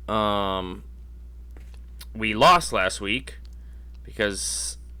 We lost last week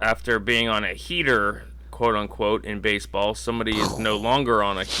because after being on a heater, quote unquote, in baseball, somebody is no longer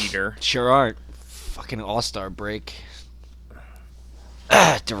on a heater. Sure aren't. Fucking all-star break.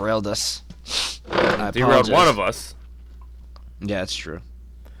 Derailed us. Derailed one of us. Yeah, it's true.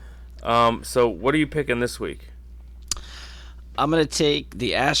 So what are you picking this week? I'm going to take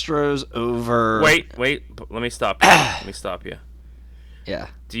the Astros over... Wait. Let me stop you. Let me stop you. Yeah.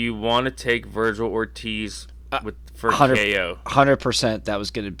 Do you want to take Virgil Ortiz for KO? 100%. That was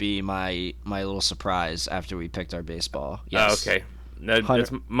going to be my little surprise after we picked our baseball. Yes. Oh, okay. No,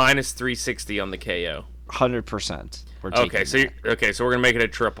 that's minus 360 on the KO. 100%. Okay, so we're gonna make it a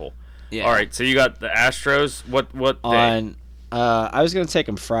triple. Yeah. All right. So you got the Astros. What day? I was gonna take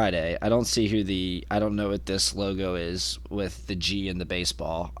them Friday. I don't see I don't know what this logo is with the G in the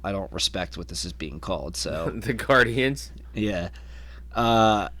baseball. I don't respect what this is being called. So the Guardians. Yeah.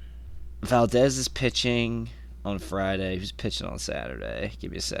 Valdez is pitching on Friday. Who's pitching on Saturday? Give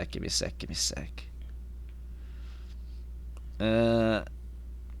me a sec.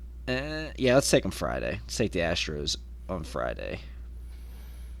 Yeah, let's take them Friday. Let's take the Astros on Friday.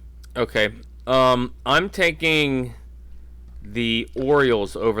 Okay. I'm taking the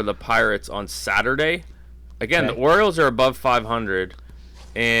Orioles over the Pirates on Saturday. Again, Okay. The Orioles are above 500,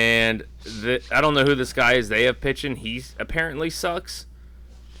 and I don't know who this guy is they have pitching. He apparently sucks.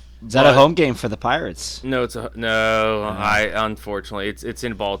 Is that a home game for the Pirates? No, unfortunately it's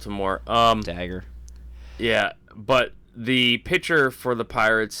in Baltimore. Dagger. Yeah, but the pitcher for the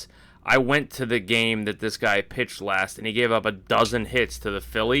Pirates, I went to the game that this guy pitched last, and he gave up 12 hits to the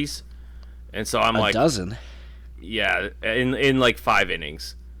Phillies, and so I'm like, 12? Yeah, in like 5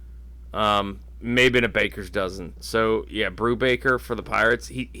 innings, maybe in a baker's dozen. So yeah, Brubaker for the Pirates,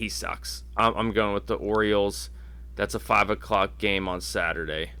 he sucks. I'm going with the Orioles. That's a 5:00 game on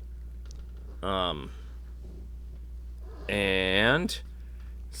Saturday. And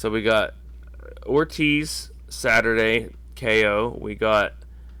so we got Ortiz Saturday KO. We got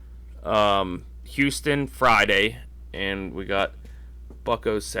Houston Friday, and we got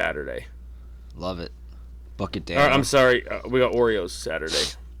Buccos Saturday. Love it. Bucket down. I'm sorry, we got Oreos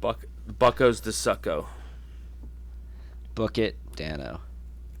Saturday. Buccos de Succo. Book it, Dano.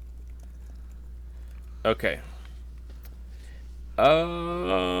 Okay.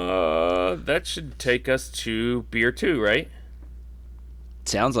 That should take us to beer 2, right?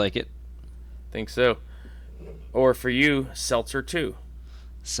 Sounds like it. Think so. Or for you, seltzer 2.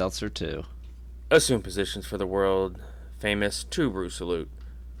 Seltzer 2. Assume positions for the world famous 2 brew salute.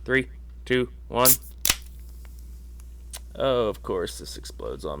 3, 2, 1. Oh, of course, this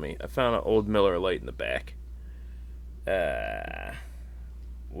explodes on me. I found an old Miller Lite in the back.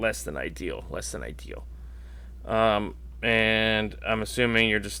 Less than ideal. And I'm assuming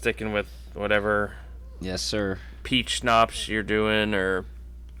you're just sticking with whatever Yes, sir. peach schnapps you're doing, or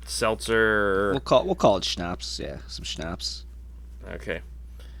seltzer. Or... We'll call it schnapps. Yeah, some schnapps. Okay.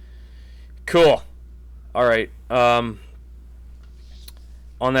 Cool. All right. On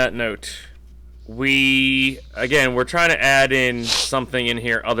that note, we're trying to add in something in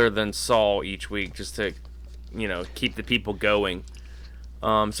here other than Saul each week, just to, keep the people going.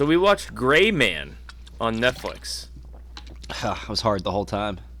 So we watched Gray Man on Netflix. It was hard the whole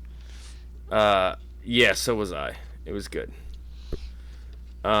time. Yeah, so was I. It was good.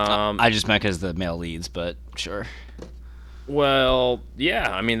 I just meant because the male leads, but sure. Well, yeah,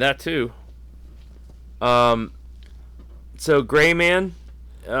 I mean that too. So Gray Man,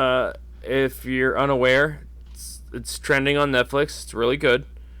 if you're unaware, it's trending on Netflix. It's really good.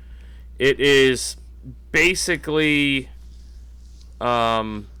 It is basically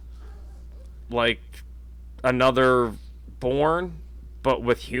like another Bourne, but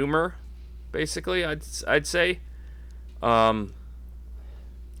with humor. Basically, I'd say.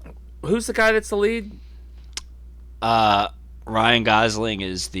 Who's the guy that's the lead? Ryan Gosling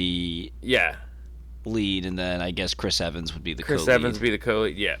is the Yeah, lead, and then I guess Chris Evans would be the Chris co-lead. Evans be the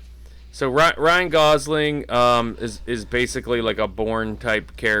co-lead. Yeah. So Ryan Gosling is basically like a Bourne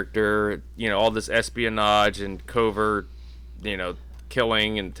type character. You know, all this espionage and covert, you know,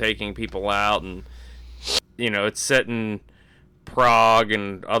 killing and taking people out, and you know, it's set in Prague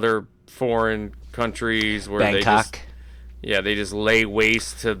and other foreign countries where Bangkok. they just lay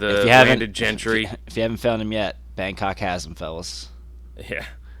waste to the If you haven't- landed gentry. If you haven't found him yet, Bangkok has him, fellas. Yeah.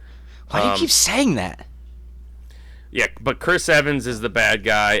 Why do you keep saying that? Yeah, but Chris Evans is the bad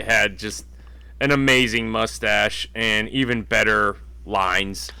guy, had just an amazing mustache and even better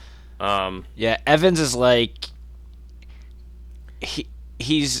lines. Yeah, Evans is like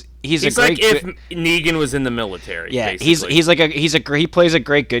he's a He's great like if Negan was in the military. yeah, basically. he plays a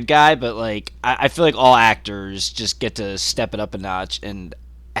great good guy, but like I feel like all actors just get to step it up a notch and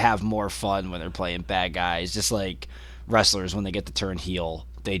have more fun when they're playing bad guys. Just like wrestlers when they get to turn heel,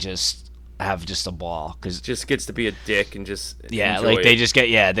 they just have just a ball because just gets to be a dick and just yeah, enjoy like they it. just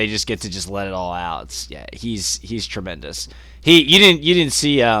get to just let it all out. He's tremendous. You didn't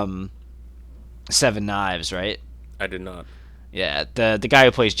see Seven Knives, right? I did not. Yeah, the guy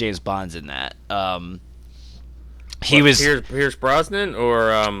who plays James Bond's in that. He What, was Pierce Brosnan or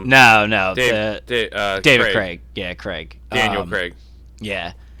no David David Craig. Yeah, Craig. Daniel Craig.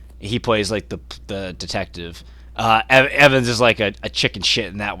 Yeah, he plays like the detective. Evans is like a chicken shit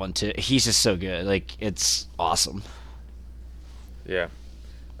in that one too. He's just so good. Like it's awesome. Yeah.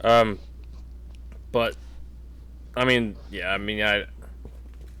 But I mean, yeah,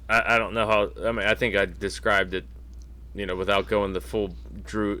 I don't know how. I mean, I think I described it, you know, without going the full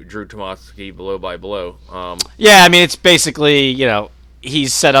Drew Tomasky blow by blow. Yeah, I mean it's basically, you know,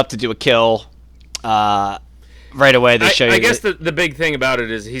 he's set up to do a kill. Right away they show you. I guess the big thing about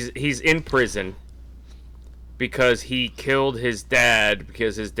it is he's in prison because he killed his dad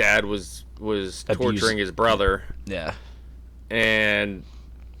because his dad was torturing his brother. Yeah. And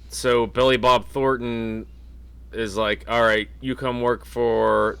so Billy Bob Thornton is like, all right, you come work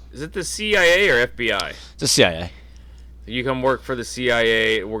for, is it the CIA or FBI? The CIA. You come work for the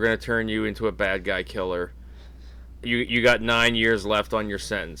CIA. We're going to turn you into a bad guy killer. You got 9 years left on your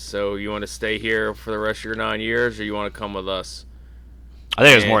sentence. So you want to stay here for the rest of your 9 years, or you want to come with us? I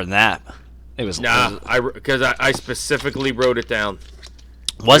think it was more than that. It was Nah, because I specifically wrote it down.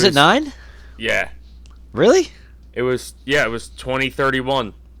 Was it 9? Yeah. Really? It was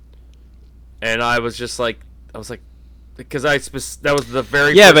 2031. And I was like, because that was the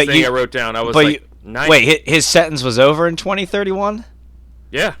very first thing I wrote down. I was like, 9. Wait, his sentence was over in 2031?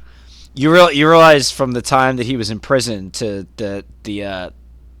 Yeah. You realize from the time that he was in prison to the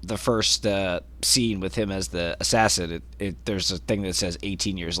first scene with him as the assassin, there's a thing that says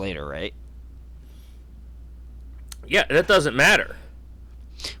 18 years later, right? Yeah, that doesn't matter.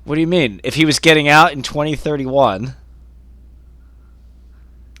 What do you mean? If he was getting out in 2031,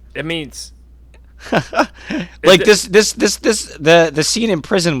 It means like the scene in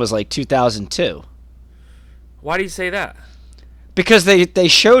prison was like 2002. why do you say that? Because they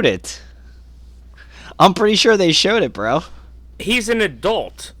showed it. I'm pretty sure they showed it, bro. He's an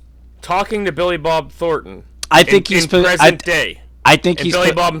adult talking to Billy Bob Thornton. I think he's in present day. I think And he's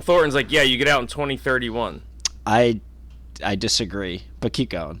Billy Bob Thornton's like, yeah, you get out in 2031. I disagree, but keep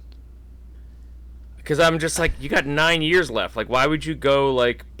going. Because I'm just like, you got 9 years left. Like, why would you go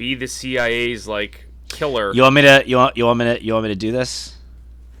like be the CIA's like killer? You want me to do this?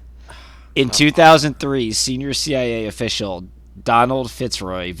 In 2003, senior CIA official Donald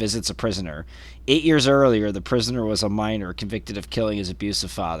Fitzroy visits a prisoner. 8 years earlier, the prisoner was a minor convicted of killing his abusive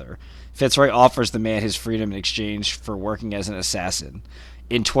father. Fitzroy offers the man his freedom in exchange for working as an assassin.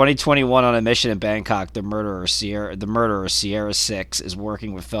 In 2021, on a mission in Bangkok, the murderer Sierra 6 is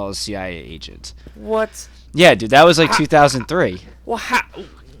working with fellow CIA agents. What? Yeah, dude, that was like 2003. Well,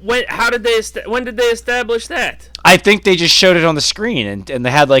 how did they? When did they establish that? I think they just showed it on the screen, and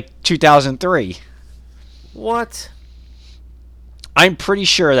they had like 2003. What? I'm pretty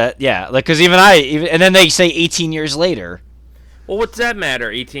sure that, yeah, like, because and then they say 18 years later. Well, what's that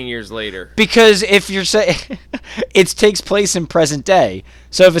matter? 18 years later. Because if you're saying it takes place in present day,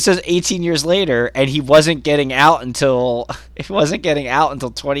 so if it says 18 years later and he wasn't getting out until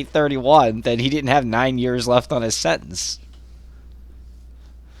 2031, then he didn't have 9 years left on his sentence.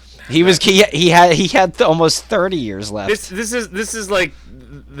 He had almost 30 years left. This is like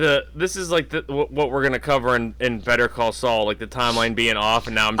what we're gonna cover in Better Call Saul, like the timeline being off,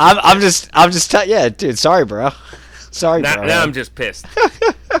 and now I'm just yeah, dude. Sorry, bro. Sorry, bro. Now I'm just pissed.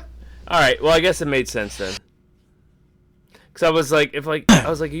 All right, well I guess it made sense then. Cause I was like,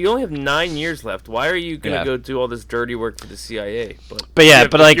 you only have 9 years left. Why are you gonna go do all this dirty work for the CIA? But yeah,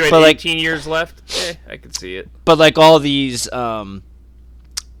 if you had 18 years left, I could see it. But like all these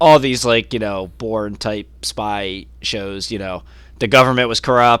like, you know, Bourne type spy shows, you know, the government was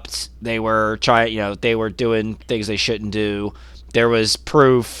corrupt. They were they were doing things they shouldn't do. There was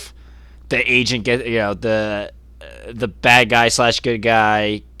proof. The agent the bad guy / good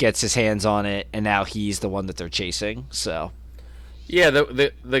guy gets his hands on it, and now he's the one that they're chasing. So. Yeah,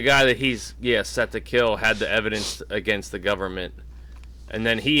 the guy that he's set to kill had the evidence against the government, and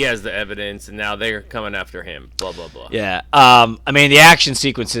then he has the evidence, and now they're coming after him. Blah blah blah. Yeah. I mean, the action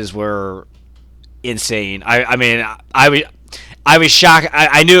sequences were insane. I was shocked.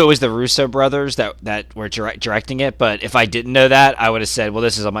 I knew it was the Russo brothers that were directing it, but if I didn't know that, I would have said, "Well,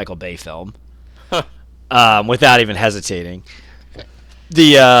 this is a Michael Bay film," without even hesitating.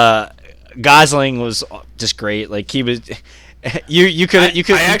 The Gosling was just great. Like he was. You could.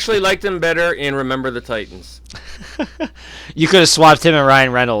 I actually liked him better in Remember the Titans. You could have swapped him and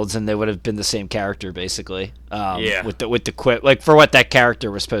Ryan Reynolds, and they would have been the same character, basically. With the quip, like for what that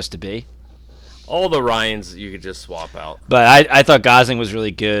character was supposed to be. All the Ryans you could just swap out. But I thought Gosling was really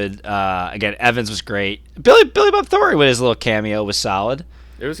good. Again, Evans was great. Billy Bob Thornton with his little cameo was solid.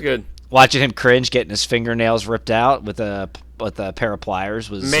 It was good. Watching him cringe, getting his fingernails ripped out with a pair of pliers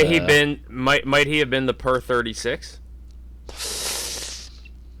was. Might he have been the Per 36?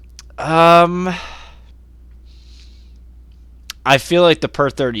 I feel like the Per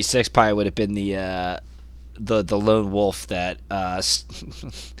 36 probably would have been the lone wolf that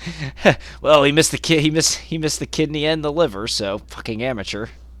well, he missed the kidney and the liver, so fucking amateur.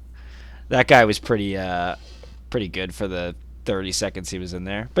 That guy was pretty good for the 30 seconds he was in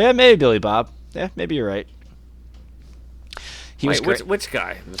there. But yeah, maybe Billy Bob. Yeah, maybe you're right. Which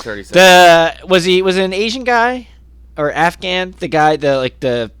guy? The 30 seconds. Was it an Asian guy? Or Afghan, the guy,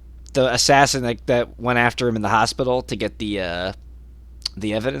 the assassin that went after him in the hospital to get the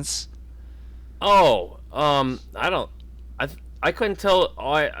evidence. Oh, I couldn't tell.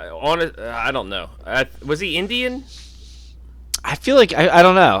 I don't know. Was he Indian? I feel like I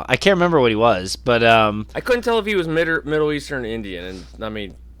don't know. I can't remember what he was, but I couldn't tell if he was Middle Eastern or Indian, and I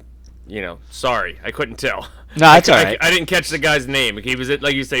mean, sorry, I couldn't tell. No, that's all right. I didn't catch the guy's name. He was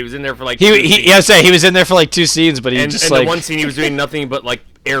like you say, he was in there for like. He was in there for like 2 scenes, but he just the one scene he was doing nothing but like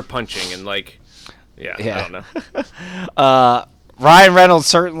air punching and like, I don't know. Ryan Reynolds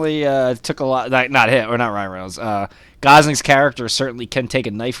certainly took a lot. Not him or not Ryan Reynolds. Gosling's character certainly can take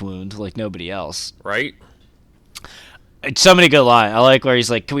a knife wound like nobody else. Right. It's so many good lines. I like where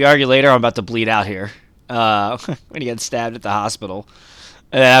he's like, "Can we argue later? I'm about to bleed out here." When he gets stabbed at the hospital,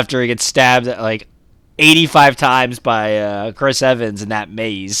 and after he gets stabbed like 85 times by Chris Evans in that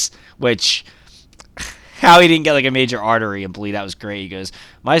maze, which how he didn't get like a major artery and bleed out was great. He goes,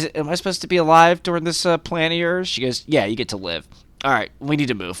 am I supposed to be alive during this plan of yours? She goes, yeah, you get to live. All right, we need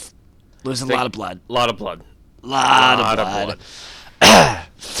to move. Losing a lot of blood. Lot of blood.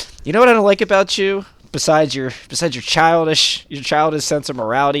 You know what I don't like about you? Besides your childish sense of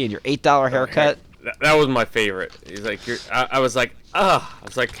morality and your $8 haircut. That was my favorite. He's like, I was like,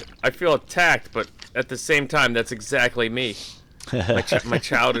 I feel attacked, but at the same time, that's exactly me. My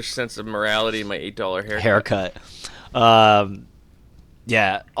childish sense of morality, my $8 haircut.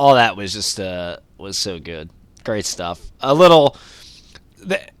 Yeah, all that was just was so good. Great stuff. A little,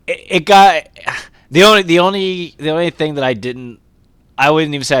 it got the only thing that I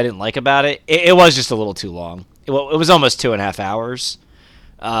wouldn't even say I didn't like about it. It was just a little too long. It was almost 2.5 hours.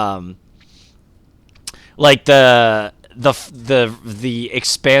 Like the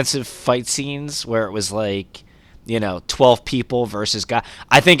expansive fight scenes where it was like, 12 people versus guy.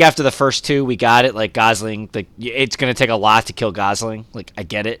 I think after the first 2, we got it. Like Gosling, it's gonna take a lot to kill Gosling. Like I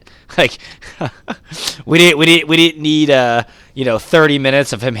get it. Like we didn't need 30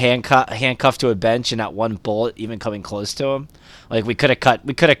 minutes of him handcuffed to a bench and not one bullet even coming close to him. Like we could have cut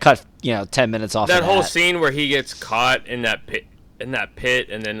 10 minutes off. That of whole scene where he gets caught in that pit and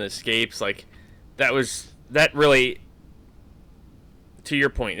then escapes, like that really. To your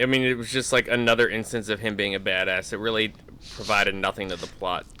point, I mean, it was just like another instance of him being a badass. It really provided nothing to the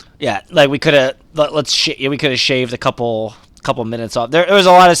plot. Yeah, like we could have shaved a couple minutes off. There was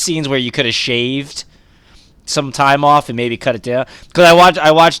a lot of scenes where you could have shaved some time off and maybe cut it down. Because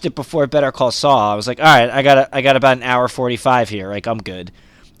I watched it before Better Call Saul. I was like, all right, I got about an hour 45 here. Like I'm good.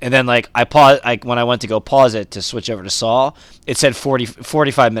 And then like I paused, when I went to go pause it to switch over to Saw, it said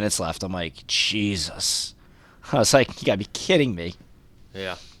 45 minutes left. I'm like, Jesus. I was like, you gotta be kidding me.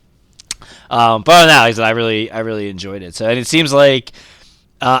 Yeah. But other than that, I really enjoyed it. So, and it seems like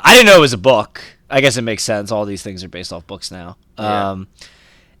I didn't know it was a book. I guess it makes sense. All these things are based off books now.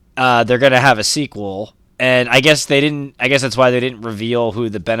 Yeah. They're gonna have a sequel, and I guess they didn't. I guess that's why they didn't reveal who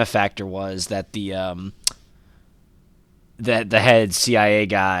the benefactor was. That the head CIA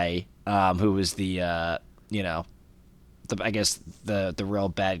guy, who was the I guess the real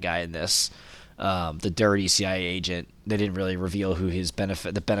bad guy in this. The dirty CIA agent. They didn't really reveal who his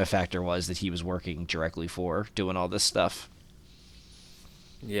the benefactor was that he was working directly for, doing all this stuff.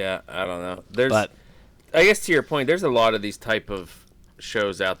 Yeah, I don't know. I guess to your point, there's a lot of these type of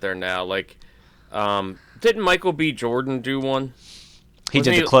shows out there now. Like, didn't Michael B. Jordan do one? He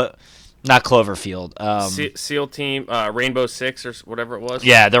did not Cloverfield. SEAL Team, Rainbow Six or whatever it was.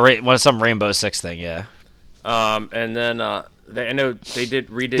 Yeah, some Rainbow Six thing. Yeah. And then I know they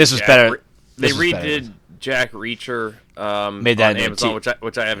redid. This was better. They redid Jack Reacher. Made that on Amazon,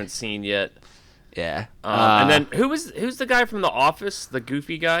 which I haven't seen yet. Yeah. And then who's the guy from The Office, the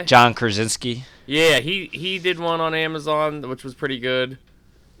goofy guy? John Krasinski. Yeah, he did one on Amazon, which was pretty good.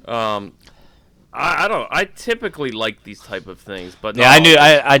 I typically like these type of things, but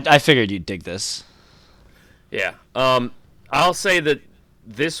yeah, I figured you'd dig this. Yeah. I'll say that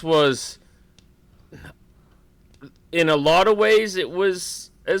this was, in a lot of ways, it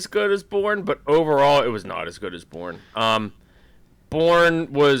was as good as Bourne, but overall, it was not as good as Bourne.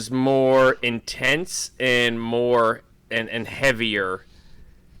 Bourne was more intense and more and heavier,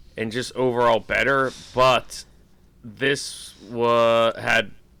 and just overall better. But this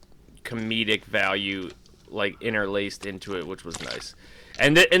had comedic value like interlaced into it, which was nice.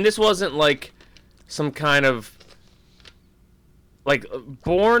 And this wasn't like some kind of like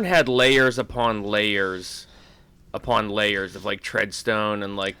Bourne had layers upon layers upon layers of like Treadstone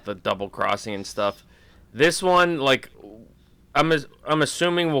and like the double crossing and stuff. This one, like, I'm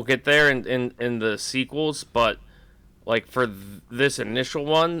assuming we'll get there in the sequels, but like for this initial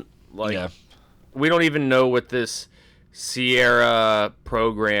one, like we don't even know what this Sierra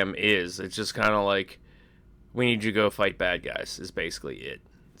program is. It's just kind of like, we need you to go fight bad guys is basically it.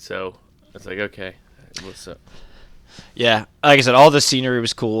 So it's like, okay, what's up? Yeah, like I said, all the scenery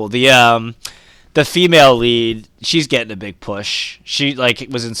was cool. The female lead, she's getting a big push. She like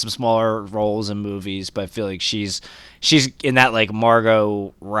was in some smaller roles in movies, but I feel like she's in that like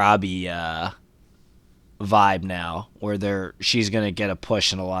Margot Robbie vibe now, where she's gonna get a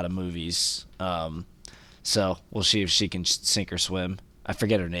push in a lot of movies. So we'll see if she can sink or swim. I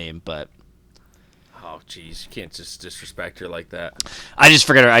forget her name, but oh jeez, you can't just disrespect her like that. I just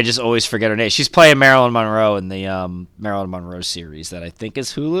forget her. I just always forget her name. She's playing Marilyn Monroe in the Marilyn Monroe series that I think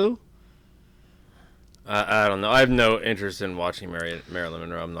is Hulu. I don't know. I have no interest in watching Marilyn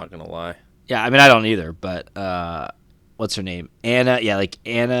Monroe. I'm not gonna lie. Yeah, I mean I don't either. But what's her name? Anna. Yeah, like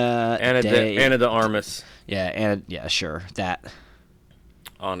Anna. Anna de Armas. Yeah, Anna. Yeah, sure. That.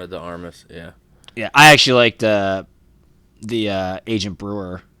 Anna de Armas. Yeah. Yeah, I actually liked the Agent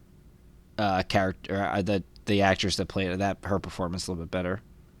Brewer character. The actress that played her performance a little bit better.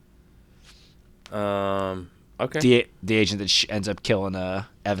 Okay. The agent that ends up killing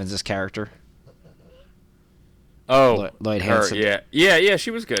Evans's character. Oh, Lloyd Hansen. Yeah,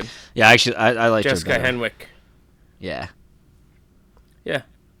 she was good. Yeah, actually, I liked Jessica her better. Henwick. Yeah. Yeah,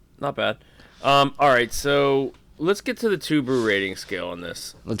 not bad. All right, so let's get to the two brew rating scale on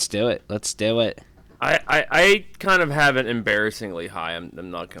this. Let's do it. I kind of have an embarrassingly high. I'm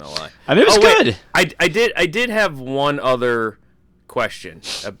not gonna lie. I mean, it was good. I did have one other question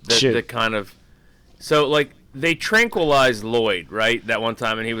that kind of, so like they tranquilized Lloyd, right, that one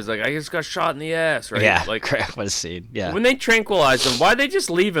time, and he was like, I just got shot in the ass, right? Yeah, like what a scene. Yeah. When they tranquilized him, why'd they just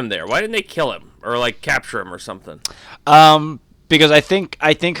leave him there? Why didn't they kill him or like capture him or something? Because I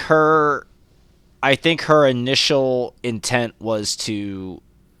think her initial intent was to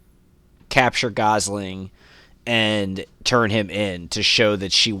capture Gosling and turn him in to show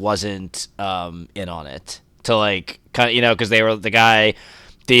that she wasn't in on it, to like kind of, because they were the guy,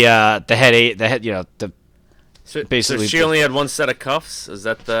 the head, basically. So she only had one set of cuffs. Is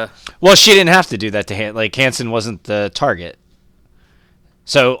that the? Well, she didn't have to do that to Hansen wasn't the target.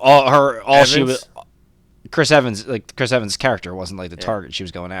 So she was. Chris Evans' character wasn't like the target she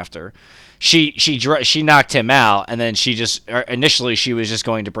was going after. She knocked him out, and then initially she was just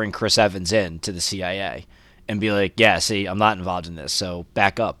going to bring Chris Evans in to the CIA and be like, yeah, see, I'm not involved in this, so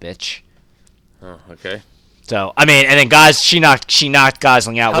back up, bitch. Oh, okay. So I mean, and then she knocked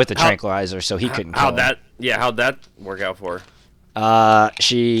Gosling out with the tranquilizer, so he couldn't kill him. How'd that work out for her?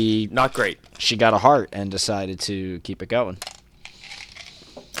 She Not great. got a heart and decided to keep it going.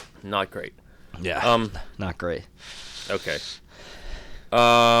 Not great. Yeah. Not great. Okay.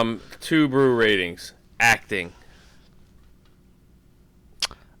 2 brew ratings. Acting.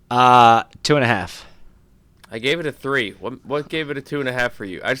 2.5. I gave it a 3. What gave it a 2.5 for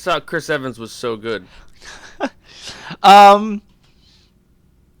you? I just thought Chris Evans was so good. I don't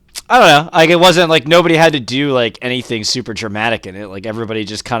know. Like, it wasn't like nobody had to do like anything super dramatic in it. Like, everybody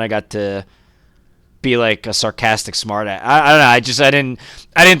just kind of got to be like a sarcastic smart ass. I don't know.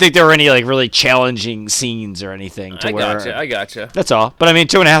 I didn't think there were any like really challenging scenes or anything. I gotcha. That's all. But I mean,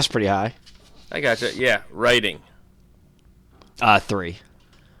 2.5 is pretty high. I gotcha. Yeah, writing. 3.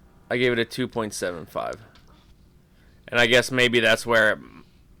 I gave it a 2.75. And I guess maybe that's where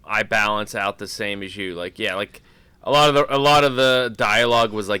I balance out the same as you. Like, yeah, like a lot of the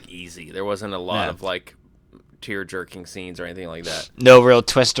dialogue was like easy. There wasn't a lot of like tear-jerking scenes or anything like that. No real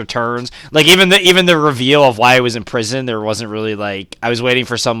twists or turns. Like, even the reveal of why he was in prison, there wasn't really like, I was waiting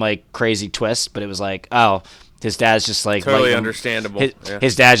for some like crazy twist, but it was like, oh, his dad's just like Totally understandable.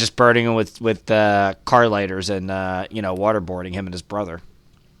 His dad's just burning him with car lighters and waterboarding him and his brother.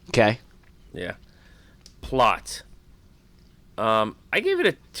 Okay. Yeah. Plot. I gave it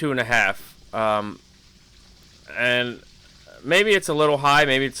a 2.5. And maybe it's a little high.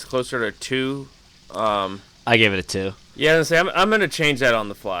 Maybe it's closer to 2. I gave it a 2. Yeah, I'm going to change that on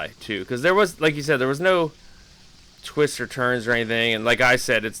the fly, too. Because there was, like you said, there was no twists or turns or anything. And like I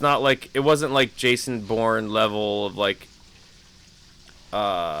said, it wasn't like Jason Bourne level of like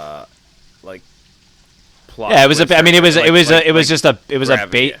plot. Yeah, it was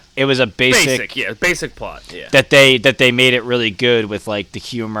basic plot. Yeah. That they made it really good with like the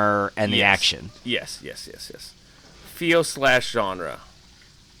humor and the action. Yes. Feel/genre.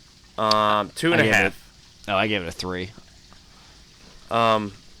 2.5. I gave it a 3.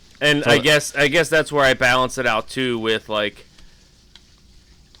 And I guess that's where I balance it out too with like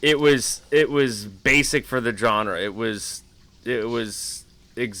it was basic for the genre. It was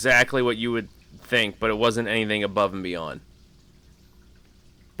exactly what you would think, but it wasn't anything above and beyond.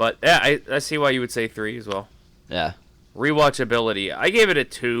 But yeah, I see why you would say 3 as well. Yeah. Rewatchability. I gave it a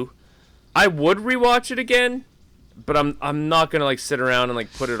 2. I would rewatch it again, but I'm not gonna like sit around and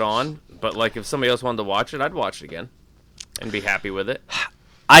like put it on. But like if somebody else wanted to watch it, I'd watch it again and be happy with it.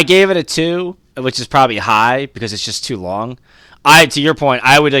 I gave it a 2, which is probably high because it's just too long. To your point,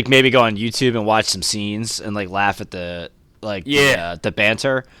 I would like maybe go on YouTube and watch some scenes and like laugh at the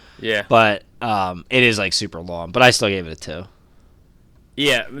banter. Yeah. But it is like super long. But I still gave it a 2.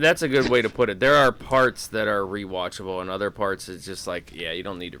 Yeah, that's a good way to put it. There are parts that are rewatchable, and other parts it's just like, yeah, you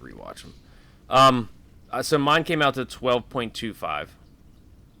don't need to rewatch them. So mine came out to 12.25,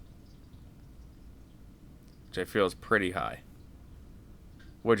 which I feel is pretty high.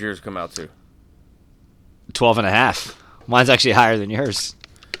 What'd yours come out to? 12.5. Mine's actually higher than yours.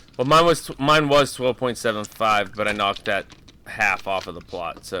 Well, mine was 12.75, but I knocked that half off of the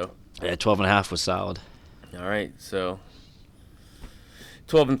plot. So yeah, 12.5 was solid. All right, so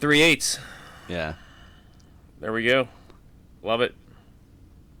 12 3/8. Yeah. There we go. Love it.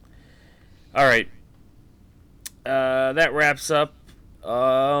 All right. That wraps up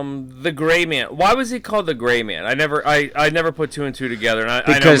the Gray Man. Why was he called the Gray Man? I never put 2 and 2 together, and I know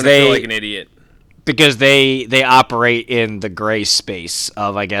I'm gonna feel like an idiot. Because they operate in the gray space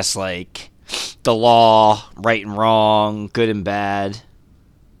of, I guess, like the law, right and wrong, good and bad.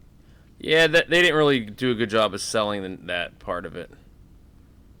 Yeah, they didn't really do a good job of selling that part of it.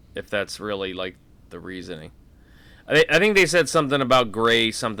 If that's really like the reasoning, I think they said something about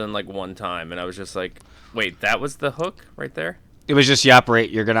gray something like one time, and I was just like, wait, that was the hook right there? It was just you're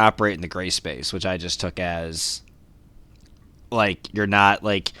going to operate in the gray space, which I just took as like you're not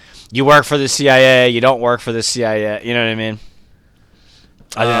like you work for the CIA, you don't work for the CIA. You know what I mean?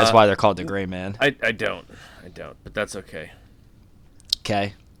 I think that's why they're called the Gray Man. I don't, but that's okay.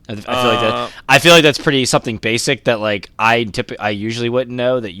 Okay. I feel like that's pretty something basic that like I usually wouldn't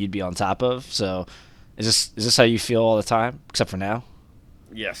know that you'd be on top of. So, is this how you feel all the time, except for now?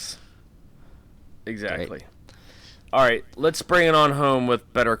 Yes. Exactly. Great. All right, let's bring it on home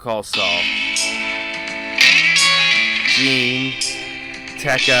with Better Call Saul. Gene,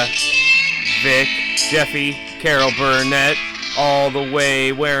 Tekka, Vic, Jeffy, Carol Burnett, all the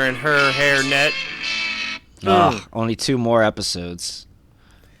way wearing her hairnet. Only 2 more episodes.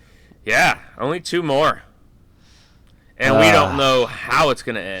 Yeah, only 2 more. And we don't know how it's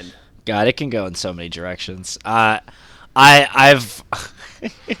going to end. God, it can go in so many directions. I'm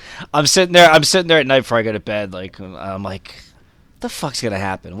sitting there at night before I go to bed, like I'm like, what the fuck's going to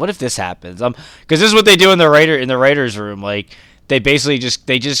happen? What if this happens? Because this is what they do in the writers' room. Like they basically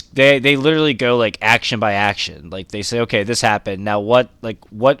they literally go like action by action. Like they say, okay, this happened. Now what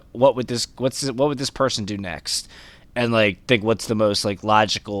would this person do next? And like think what's the most like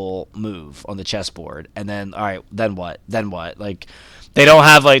logical move on the chessboard, and then all right, then what? Like they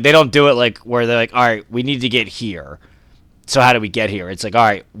don't do it like where they're like, all right, we need to get here. So how do we get here? It's like, all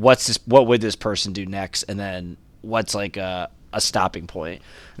right, what would this person do next? And then what's like a stopping point?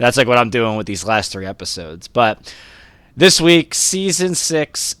 And that's like what I'm doing with these last 3 episodes. But this week, season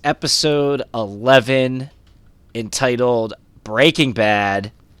 6, episode 11, entitled Breaking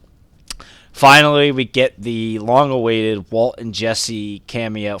Bad. Finally, we get the long-awaited Walt and Jesse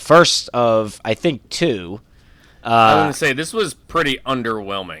cameo. First of, I think, 2. I want to say this was pretty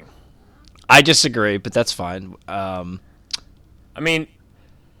underwhelming. I disagree, but that's fine. I mean,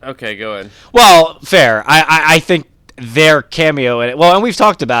 okay, go ahead. Well, fair. I think their cameo in it. Well, and we've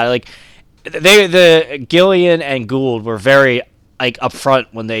talked about it. Like the Gillian and Gould were very like upfront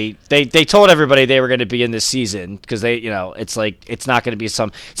when they told everybody they were going to be in this season because they, it's like it's not going to be it's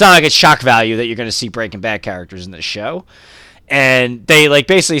not like it's shock value that you're going to see Breaking Bad characters in this show. And they like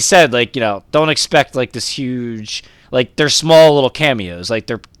basically said like, don't expect like this huge, like they're small little cameos. Like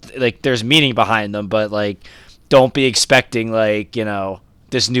they're like there's meaning behind them, but like don't be expecting like,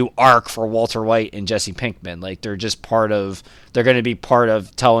 this new arc for Walter White and Jesse Pinkman. Like they're going to be part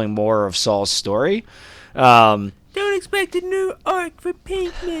of telling more of Saul's story. Don't expect a new arc for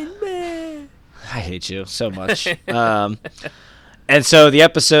Pinkman, man. I hate you so much. And so the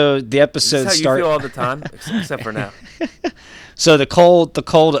episode This is how start. you feel all the time, except for now. So the cold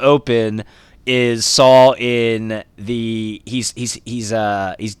open is Saul in the he's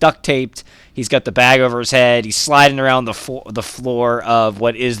duct taped. He's got the bag over his head. He's sliding around the floor of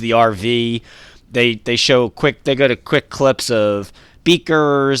what is the RV. They go to quick clips of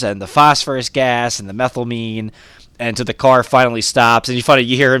beakers and the phosphorus gas and the methylamine, and so the car finally stops. And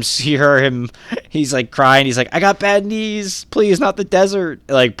you hear him. He's like crying. He's like, "I got bad knees. Please, not the desert."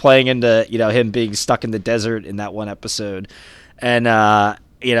 Like playing into him being stuck in the desert in that one episode, and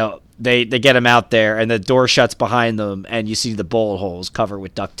They get him out there, and the door shuts behind them, and you see the bullet holes covered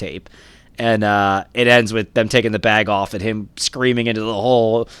with duct tape. And it ends with them taking the bag off and him screaming into the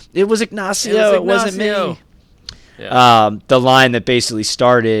hole, "It was Ignacio, it wasn't me." Yeah. The line that basically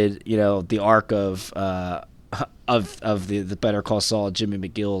started, the arc of the Better Call Saul, Jimmy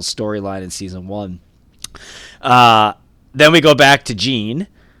McGill's storyline in season 1. Then we go back to Gene.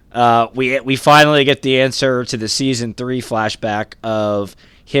 We finally get the answer to the season 3 flashback of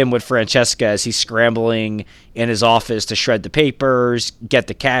him with Francesca as he's scrambling in his office to shred the papers, get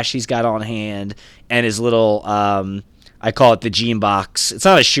the cash he's got on hand, and his little, I call it the Gene box. It's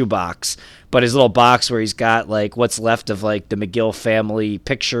not a shoe box, but his little box where he's got like what's left of like the McGill family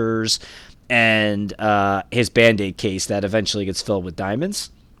pictures and his Band-Aid case that eventually gets filled with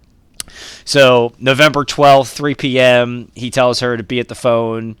diamonds. So November 12th, 3 p.m., he tells her to be at the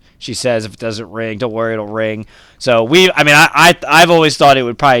phone. She says if it doesn't ring, don't worry, it'll ring. So I've always thought it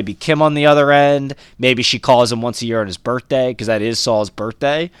would probably be Kim on the other end. Maybe she calls him once a year on his birthday because that is Saul's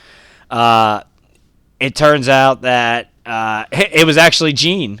birthday. It turns out that it was actually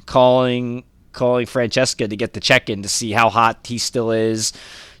Gene calling Francesca to get the check-in to see how hot he still is,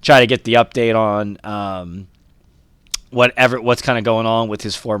 try to get the update on what's kind of going on with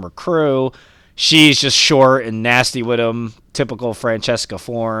his former crew. She's just short and nasty with him, typical Francesca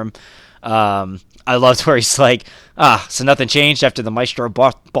form. I loved where he's like, so nothing changed after the maestro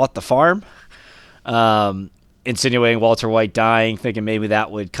bought the farm, insinuating Walter White dying, thinking maybe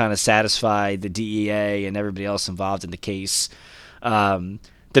that would kind of satisfy the DEA and everybody else involved in the case. The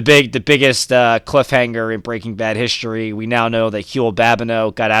biggest cliffhanger in Breaking Bad history. We now know that Huel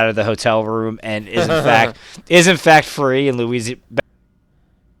Babineau got out of the hotel room and is in fact free in Louisiana.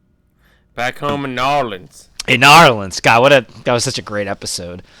 Back home in New Orleans. In New Orleans. God, that was such a great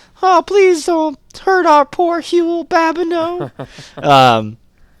episode. Oh, please don't hurt our poor Huel Babineau.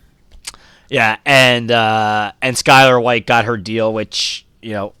 Yeah, and Skylar White got her deal, which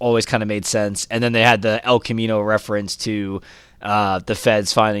always kind of made sense. And then they had the El Camino reference to the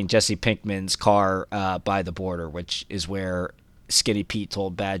feds finding Jesse Pinkman's car by the border, which is where Skinny Pete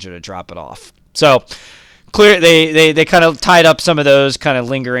told Badger to drop it off. So clear, they kind of tied up some of those kind of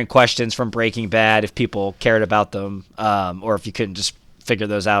lingering questions from Breaking Bad if people cared about them, or if you couldn't just figure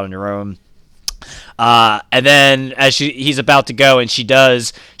those out on your own. And then as he's about to go, and she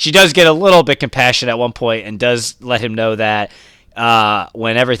does get a little bit compassionate at one point and does let him know that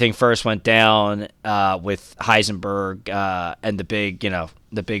when everything first went down with Heisenberg and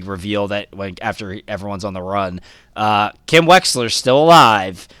the big reveal that after everyone's on the run, Kim Wexler's still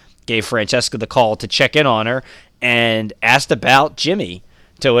alive, gave Francesca the call to check in on her, and asked about Jimmy.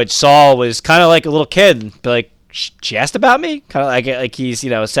 To which Saul was kind of like a little kid, but like, she asked about me, kind of like he's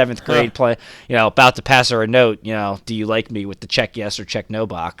a seventh grade play, about to pass her a note. Do you like me, with the check yes or check no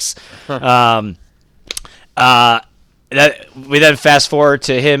box. We then fast forward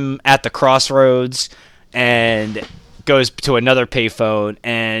to him at the crossroads and goes to another payphone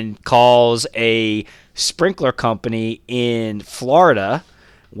and calls a sprinkler company in Florida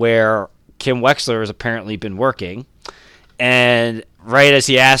where Kim Wexler has apparently been working. And right as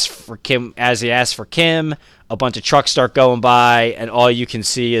he asks for Kim, a bunch of trucks start going by, and all you can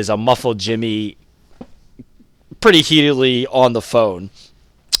see is a muffled Jimmy pretty heatedly on the phone.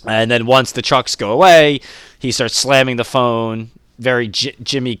 And then once the trucks go away, he starts slamming the phone, very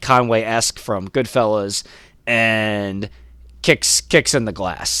Jimmy Conway-esque from Goodfellas, and kicks in the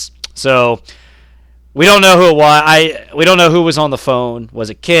glass. So we don't know who it was. We don't know who was on the phone.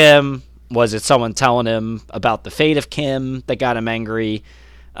 Was it Kim? Was it someone telling him about the fate of Kim that got him angry?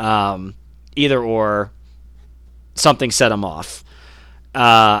 Either or, something set him off.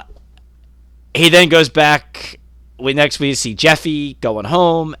 He then goes back. Next we see Jeffy going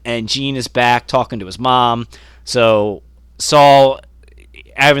home, and Gene is back talking to his mom. So Saul,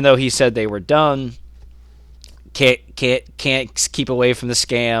 even though he said they were done, can't keep away from the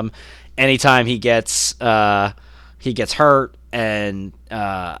scam. Anytime he gets hurt, and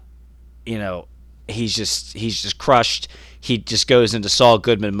he's just crushed, he just goes into Saul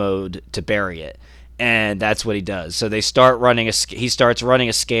Goodman mode to bury it. And that's what he does. So he starts running a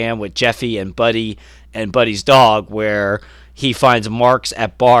scam with Jeffy and Buddy and Buddy's dog, where he finds marks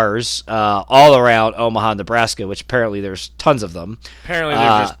at bars all around Omaha, Nebraska, which apparently there's tons of them. Apparently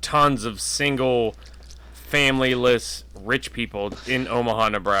there's just tons of single, familyless, rich people in Omaha,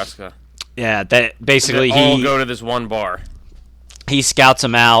 Nebraska. Yeah, that basically that all go to this one bar. He scouts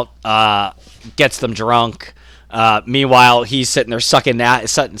them out, gets them drunk. Meanwhile, he's sitting there sucking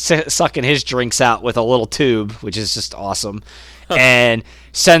his drinks out with a little tube, which is just awesome, and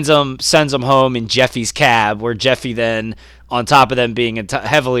sends them home in Jeffy's cab, where Jeffy then, on top of them being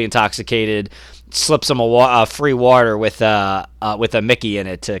heavily intoxicated, slips him a free water with a Mickey in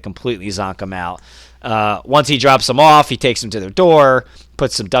it to completely zonk him out. Once he drops them off, he takes them to their door,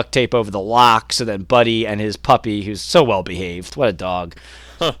 puts some duct tape over the lock, so then Buddy and his puppy, who's so well behaved, what a dog,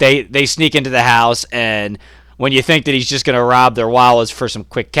 they sneak into the house, and when you think that he's just going to rob their wallets for some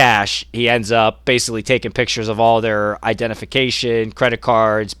quick cash, he ends up basically taking pictures of all their identification, credit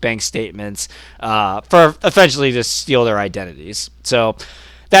cards, bank statements, for eventually to steal their identities. So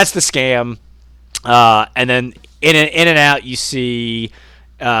that's the scam. And then in and out, you see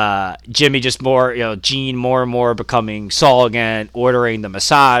Jimmy Gene more and more becoming Saul again, ordering the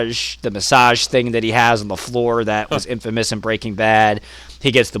massage thing that he has on the floor that was infamous in Breaking Bad.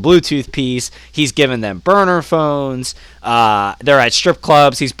 He gets the Bluetooth piece. He's giving them burner phones. They're at strip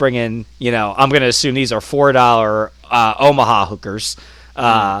clubs. He's bringing, I'm going to assume these are $4 Omaha hookers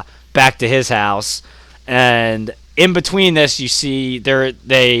back to his house. And in between this, you see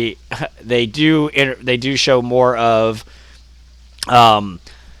they do show more of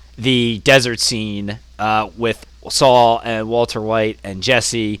the desert scene with Saul and Walter White and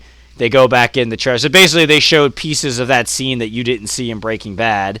Jesse. They go back in the trailer. So basically, they showed pieces of that scene that you didn't see in Breaking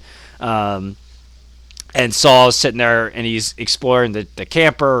Bad. And Saul's sitting there, and he's exploring the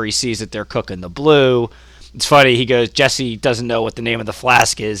camper. He sees that they're cooking the blue. It's funny. He goes, Jesse doesn't know what the name of the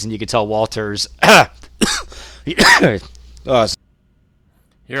flask is, and you can tell Walter's... You're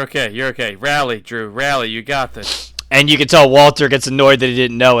okay. Rally, Drew. Rally, you got this. And you can tell Walter gets annoyed that he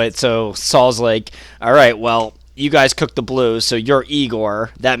didn't know it. So Saul's like, all right, well... you guys cook the blue, so you're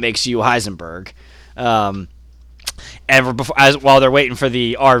Igor. That makes you Heisenberg. And while they're waiting for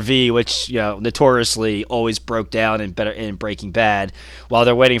the RV, which notoriously always broke down in Breaking Bad, while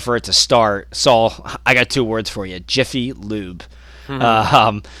they're waiting for it to start, Saul, I got two words for you: Jiffy Lube.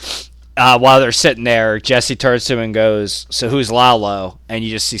 While they're sitting there, Jesse turns to him and goes, "So who's Lalo?" And you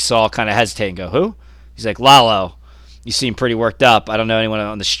just see Saul kind of hesitate and go, "Who?" He's like, "Lalo. You seem pretty worked up. I don't know anyone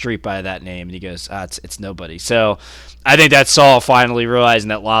on the street by that name." And he goes, it's nobody. So I think that's Saul finally realizing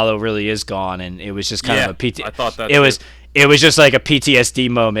that Lalo really is gone, and it was just kind of a I thought that it was just like a PTSD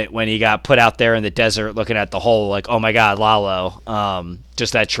moment when he got put out there in the desert looking at the hole, like, oh my God, Lalo.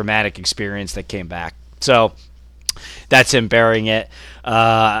 Just that traumatic experience that came back. So that's him burying it.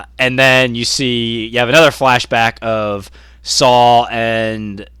 And then you have another flashback of Saul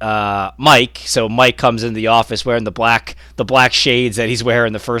and Mike. So Mike comes into the office wearing the black shades that he's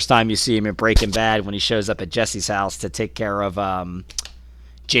wearing the first time you see him in Breaking Bad when he shows up at Jesse's house to take care of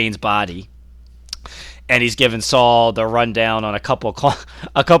Jane's body. and he's given Saul the rundown on a couple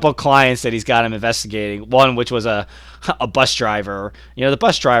clients that he's got him investigating. One which was a bus driver. The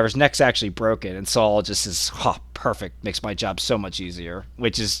bus driver's neck's actually broken, and Saul just is perfect, makes my job so much easier,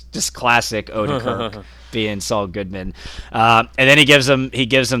 which is just classic Odenkirk being Saul Goodman. And then he gives him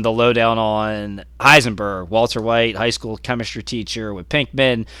the lowdown on Heisenberg, Walter White, high school chemistry teacher with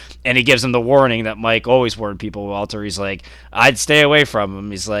Pinkman, and he gives him the warning that Mike always warned people. Walter, he's like, I'd stay away from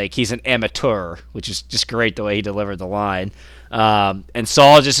him. He's like, he's an amateur, which is just great the way he delivered the line. And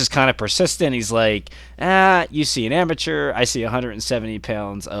Saul just is kind of persistent. He's like, you see an amateur, I see 170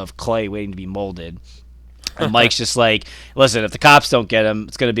 pounds of clay waiting to be molded. And Mike's just like, listen, if the cops don't get him,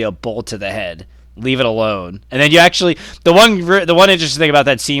 it's going to be a bullet to the head. Leave it alone. And then you actually, the one interesting thing about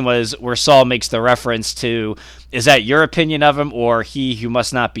that scene was where Saul makes the reference to, is that your opinion of him or he who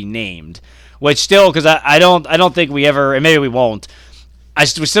must not be named? Which still, because I don't think we ever, and maybe we won't. We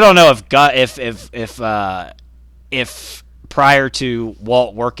still don't know if prior to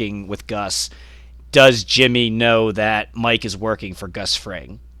Walt working with Gus, does Jimmy know that Mike is working for Gus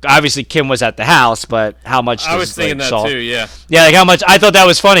Fring? Obviously, Kim was at the house, but how much? I was thinking that Saul, too. Yeah. Yeah, like how much? I thought that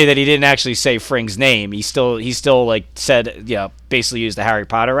was funny that he didn't actually say Fring's name. He still like said, basically used the Harry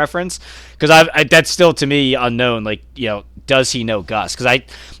Potter reference, because that's still to me unknown. Like, does he know Gus? Because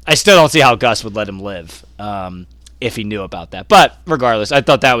I still don't see how Gus would let him live if he knew about that. But regardless, I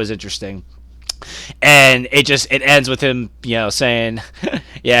thought that was interesting. And it ends with him, saying,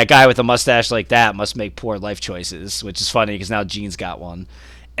 yeah, a guy with a mustache like that must make poor life choices, which is funny because now Gene's got one.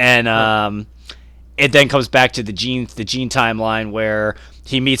 And it then comes back to the Gene timeline where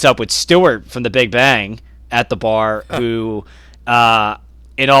he meets up with Stewart from The Big Bang at the bar, who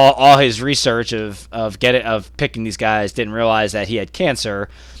in all his research of picking these guys didn't realize that he had cancer.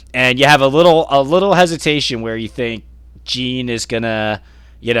 And you have a little hesitation where you think Gene is gonna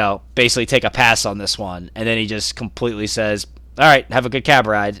basically take a pass on this one, and then he just completely says, all right, have a good cab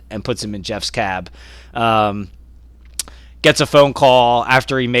ride, and puts him in Jeff's cab. Gets a phone call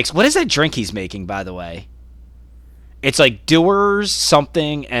after he makes, what is that drink he's making, by the way? It's like Dewar's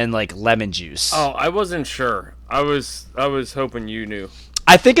something and like lemon juice. Oh, I wasn't sure. I was hoping you knew.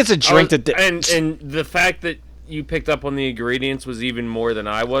 I think it's a drink and the fact that you picked up on the ingredients was even more than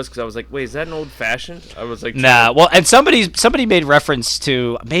I was, because I was like, wait, is that an old fashioned? I was like, nah. Well, and somebody made reference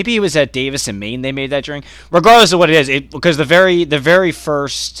to, maybe it was at Davis and Maine they made that drink. Regardless of what it is, because the very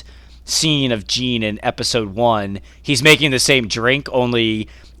first scene of Gene in episode 1, he's making the same drink, only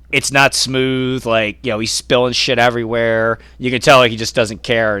it's not smooth. Like, he's spilling shit everywhere. You can tell like he just doesn't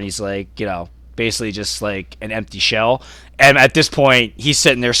care, and he's like, basically just like an empty shell. And at this point, he's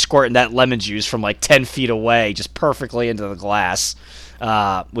sitting there squirting that lemon juice from like 10 feet away, just perfectly into the glass,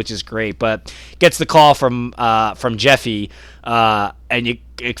 which is great. But gets the call from Jeffy, and you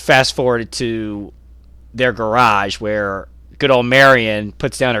fast forward to their garage where good old Marion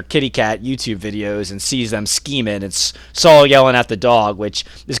puts down her kitty cat YouTube videos and sees them scheming. It's Saul yelling at the dog, which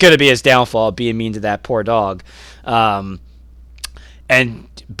is going to be his downfall, being mean to that poor dog. And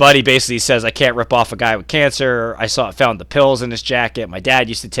Buddy basically says, I can't rip off a guy with cancer. Found the pills in his jacket. My dad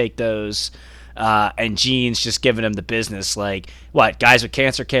used to take those. And Gene's just giving him the business. Like, what, guys with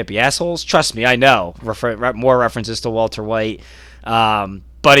cancer can't be assholes? Trust me, I know. More references to Walter White.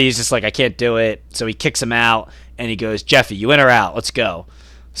 Buddy's just like, I can't do it. So he kicks him out. And he goes, Jeffy, you in or out? Let's go.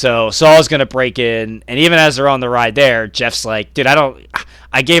 So Saul's going to break in. And even as they're on the ride there, Jeff's like, dude,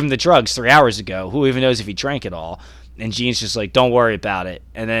 I gave him the drugs 3 hours ago. Who even knows if he drank it all? And Gene's just like, don't worry about it.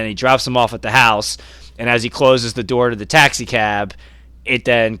 And then he drops him off at the house. And as he closes the door to the taxi cab, it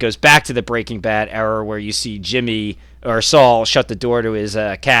then goes back to the Breaking Bad era where you see Jimmy or Saul shut the door to his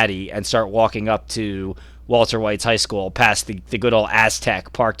caddy and start walking up to Walter White's high school past the good old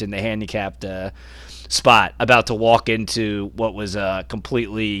Aztec parked in the handicapped spot, about to walk into what was a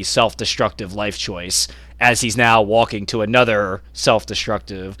completely self-destructive life choice, as he's now walking to another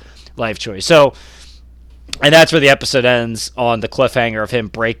self-destructive life choice. So, and that's where the episode ends, on the cliffhanger of him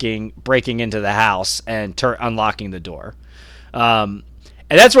breaking into the house and unlocking the door. And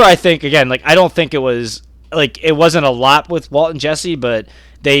that's where I think, again, like, I don't think it was, like, it wasn't a lot with Walt and Jesse, but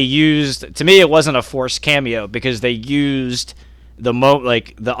they used, to me, it wasn't a forced cameo, because they used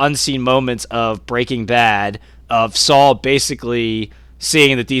the unseen moments of Breaking Bad, of Saul basically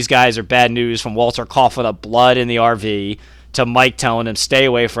seeing that these guys are bad news, from Walter coughing up blood in the RV to Mike telling him stay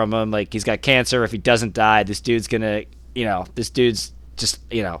away from him, like he's got cancer, if he doesn't die, this dude's gonna, this dude's just,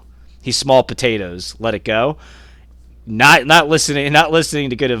 he's small potatoes, let it go. Not listening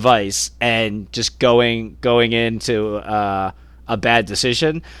to good advice, and just going into a bad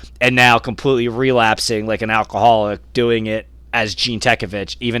decision, and now completely relapsing like an alcoholic, doing it as Gene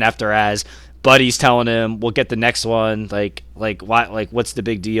Tekovich, even after as Buddy's telling him, we'll get the next one. Like why? Like, what's the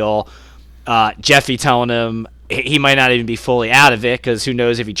big deal? Jeffy telling him he might not even be fully out of it because who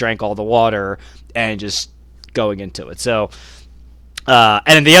knows if he drank all the water and just going into it. So, and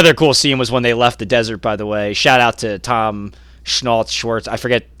then the other cool scene was when they left the desert, by the way. Shout out to Tom Schwartz. I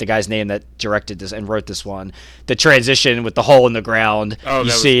forget the guy's name that directed this and wrote this one. The transition with the hole in the ground. Oh, you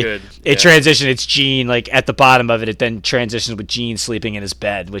that see, was good. It transitioned. It's Gene like at the bottom of it. It then transitions with Gene sleeping in his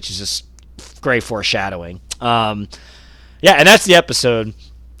bed, which is just great foreshadowing. Yeah, and that's the episode.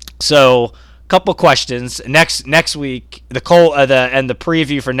 So, couple questions. Next week, the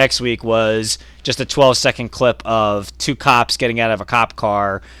preview for next week was just a 12-second clip of two cops getting out of a cop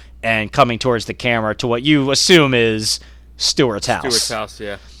car and coming towards the camera to what you assume is Stewart's house. Stewart's house,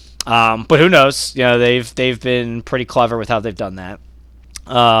 yeah. But who knows? You know, they've been pretty clever with how they've done that.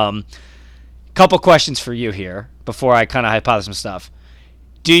 Couple questions for you here before I kind of hypothesize some stuff.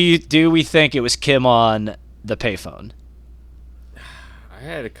 Do we think it was Kim on the payphone? I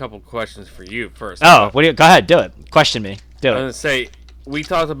had a couple questions for you first. Oh, go ahead, do it. Question me. Do I was it. gonna say we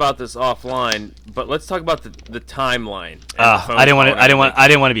talked about this offline, but let's talk about the timeline. and the phone I didn't want call to. and everything. I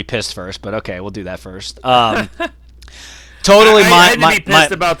didn't want to be pissed first, but okay, we'll do that first. Totally, I had to be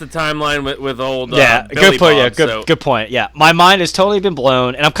pissed about the timeline with old yeah, Billy good point. Bob, Yeah, good so. good point. Yeah, my mind has totally been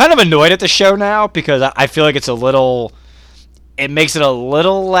blown, and I'm kind of annoyed at the show now because I feel like it makes it a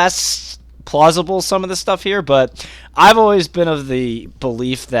little less plausible, some of the stuff here. But I've always been of the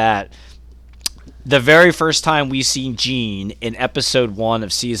belief that the very first time we seen Gene in episode 1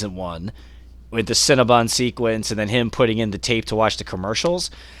 of season 1 with the Cinnabon sequence and then him putting in the tape to watch the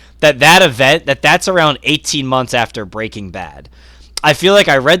commercials, that event, that's around 18 months after Breaking Bad. I feel like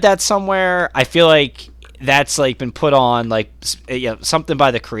I read that somewhere. I feel like that's like been put on like something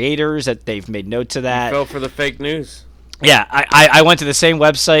by the creators that they've made note to that. Fell for the fake news. Yeah, I went to the same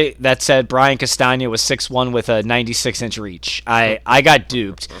website that said Brian Castagna was 6'1" with a 96-inch reach. I got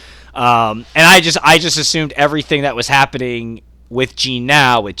duped. And I just assumed everything that was happening with Gene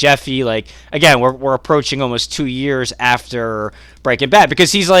now, with Jeffy, like, again, we're approaching almost 2 years after Breaking Bad,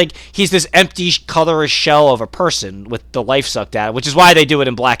 because he's this empty, colorless shell of a person with the life sucked out, which is why they do it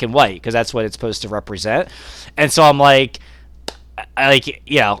in black and white, because that's what it's supposed to represent. And so I'm like,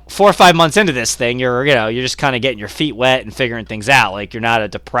 4 or 5 months into this thing, you're just kind of getting your feet wet and figuring things out. Like, you're not a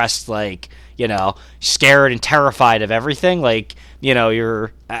depressed, scared and terrified of everything. Like,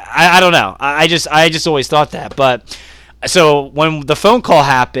 you're, I don't know. I just always thought that. But so when the phone call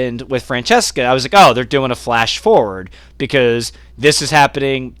happened with Francesca, I was like, oh, they're doing a flash forward because this is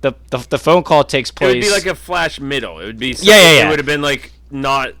happening. The phone call takes place. It would be like a flash middle. It would be yeah. It would have been like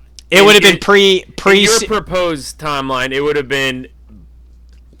not. It would have been pre your proposed timeline. It would have been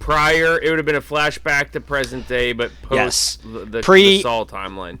prior. It would have been a flashback to present day, but post the Saul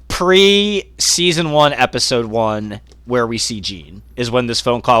timeline. Pre season 1, episode 1, where we see Gene is when this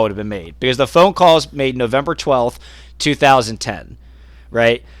phone call would have been made, because the phone call is made November 12th, 2010,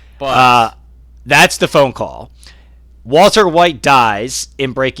 right? But that's the phone call. Walter White dies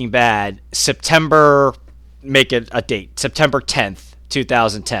in Breaking Bad September. Make it a date, September 10th.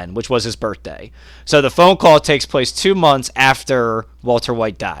 2010, which was his birthday. So the phone call takes place 2 months after Walter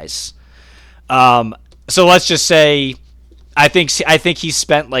White dies. So let's just say, I think he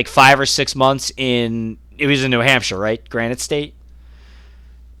spent like 5 or 6 months it was in New Hampshire, right? Granite State.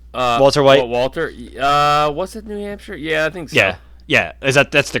 Walter White. Walter. Was it New Hampshire? Yeah, I think so. Yeah.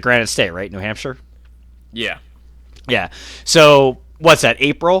 That's the Granite State, right? New Hampshire. Yeah. So what's that?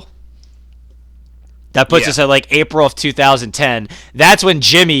 April. That puts us at like April of 2010. That's when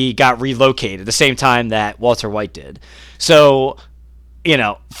Jimmy got relocated, the same time that Walter White did. So,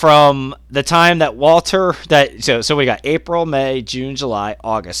 from the time that so we got April, May, June, July,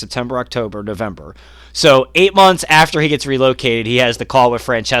 August, September, October, November. So 8 months after he gets relocated, he has the call with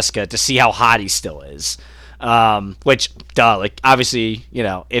Francesca to see how hot he still is. Which, obviously,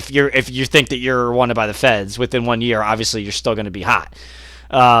 if you think that you're wanted by the feds within 1 year, obviously you're still going to be hot.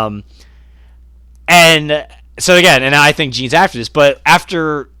 And so again, and I think Gene's after this, but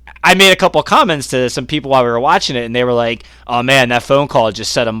after I made a couple of comments to some people while we were watching it, and they were like, "Oh man, that phone call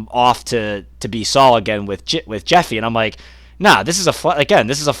just set him off to be Saul again with Jeffy," and I'm like, "Nah, this is a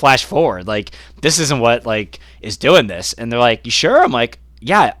flash forward. Like, this isn't what is doing this." And they're like, "You sure?" I'm like,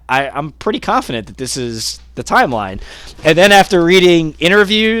 "Yeah, I'm pretty confident that this is the timeline." And then after reading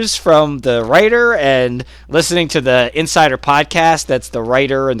interviews from the writer and listening to the Insider podcast, that's the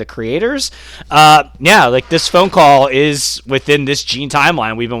writer and the creators, this phone call is within this Gene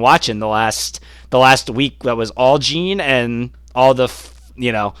timeline we've been watching the last week. That was all Gene and all the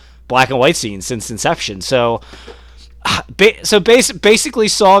black and white scenes since inception. So Basically,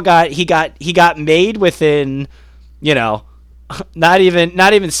 Saul got made within, not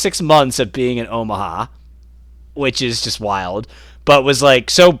even 6 months of being in Omaha, which is just wild. But was like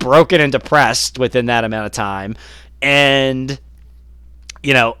so broken and depressed within that amount of time, and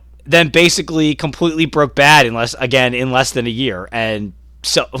then basically completely broke bad in less than a year, and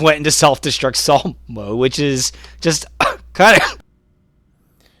so went into self-destruct Saul mode, which is just kind of.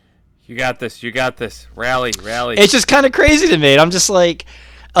 You got this. Rally. It's just kind of crazy to me. And I'm just like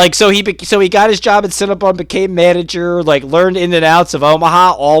so he got his job at Cinnabon, became manager, like learned in and outs of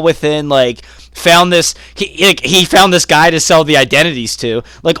Omaha, all within like found this he found this guy to sell the identities to,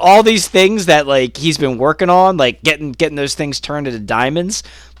 like all these things that like he's been working on, like getting those things turned into diamonds.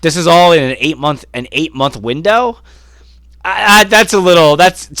 This is all in an 8-month window. That's a little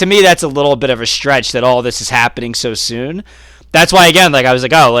bit of a stretch that all this is happening so soon. That's why, again, like I was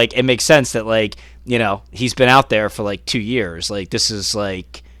like, oh, like it makes sense that like he's been out there for like 2 years. Like this is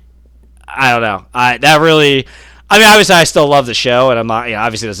like, I don't know. Obviously I still love the show, and I'm not,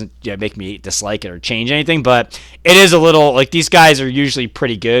 obviously it doesn't make me dislike it or change anything, but it is a little like these guys are usually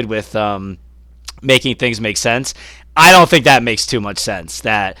pretty good with making things make sense. I don't think that makes too much sense.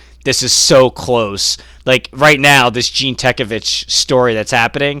 That this is so close. Like right now, this Gene Tekovich story that's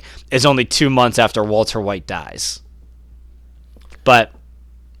happening is only 2 months after Walter White dies. But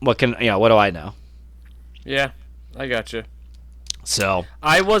what do I know? Yeah, I gotcha. So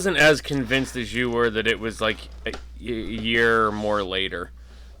I wasn't as convinced as you were that it was like a year or more later.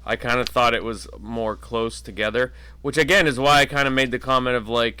 I kind of thought it was more close together, which again is why I kind of made the comment of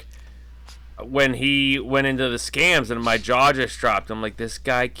like when he went into the scams and my jaw just dropped. I'm like, this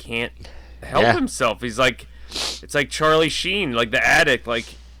guy can't help himself. He's like, it's like Charlie Sheen, like the addict. Like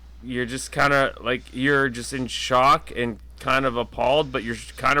you're just kind of like you're just in shock and kind of appalled, but you're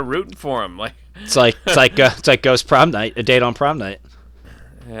kind of rooting for him. Like it's like Ghost Prom Night, a date on prom night.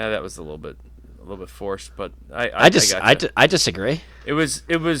 Yeah, that was a little bit forced, but I disagree. It was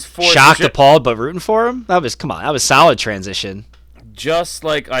forced. Shocked, appalled, but rooting for him. That was solid transition. Just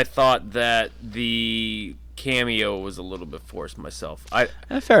like I thought that the cameo was a little bit forced myself.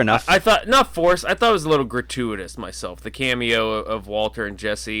 Fair enough. I thought not forced. I thought it was a little gratuitous myself. The cameo of Walter and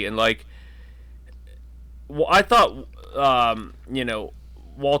Jesse, and like, I thought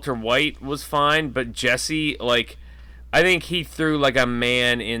Walter White was fine, but Jesse, like, I think he threw like a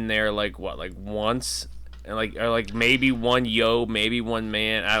man in there, like once, and or maybe one maybe one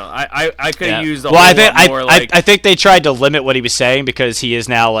man. I could have used a whole lot more. I think they tried to limit what he was saying because he is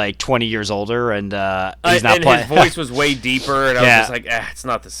now like 20 years older, and he's not playing. His voice was way deeper, and I was just like, it's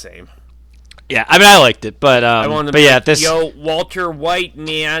not the same. Yeah, I mean, I liked it, but Walter White,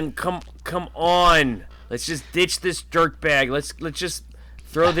 man, come on. Let's just ditch this dirtbag. Let's just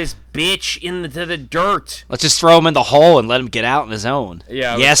throw this bitch into the dirt. Let's just throw him in the hole and let him get out on his own.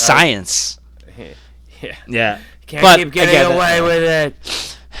 Yeah. Science. Yeah. Can't keep getting away with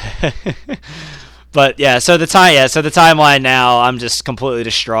it. But yeah, so the timeline now, I'm just completely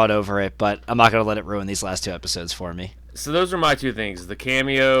distraught over it, but I'm not gonna let it ruin these last 2 episodes for me. So those are my 2 things: the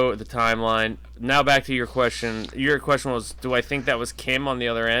cameo, the timeline. Now back to your question. Your question was, do I think that was Kim on the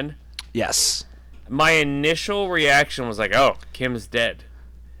other end? Yes. My initial reaction was like, oh, Kim's dead.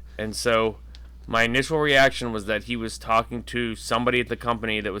 And so my initial reaction was that he was talking to somebody at the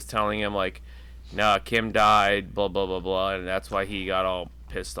company that was telling him, like, nah, Kim died, blah, blah, blah, blah, and that's why he got all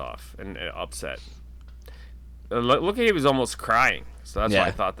pissed off and upset. Look at he was almost crying, so that's why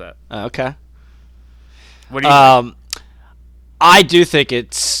I thought that. Okay. What do you think? I do think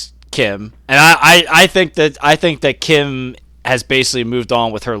it's Kim, and I think that Kim has basically moved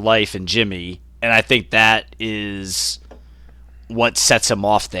on with her life and Jimmy, and I think that is what sets him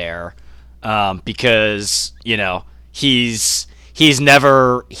off there, because he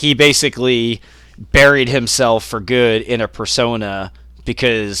basically buried himself for good in a persona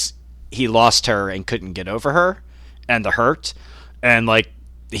because he lost her and couldn't get over her and the hurt, and like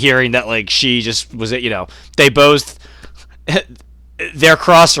hearing that like she just was they both their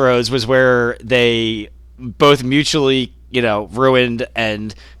crossroads was where they both mutually ruined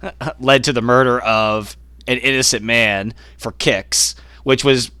and led to the murder of an innocent man for kicks, which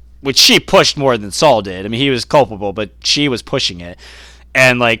she pushed more than Saul did. I mean, he was culpable, but she was pushing it,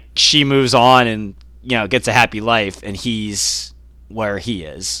 and like she moves on and gets a happy life, and he's where he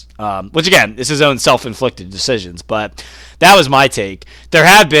is, which again is his own self-inflicted decisions. But that was my take. There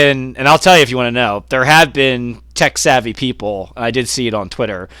have been, and I'll tell you if you want to know, there have been tech-savvy people, and I did see it on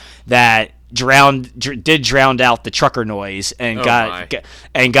Twitter, that drowned out the trucker noise and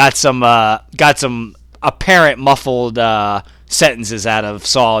got some apparent muffled sentences out of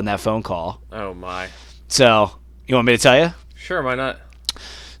Saul in that phone call. Oh my! So You want me to tell you? Sure, why not?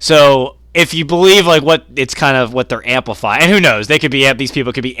 So if you believe like what it's kind of what they're amplifying, and who knows, they could be these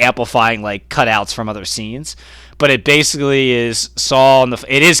people could be amplifying like cutouts from other scenes, but it basically is Saul and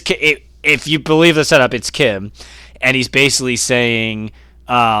if you believe the setup, it's Kim, and he's basically saying,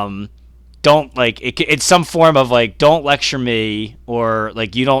 don't like it's some form of like don't lecture me, or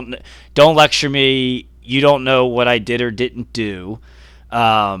like don't lecture me. You don't know what I did or didn't do.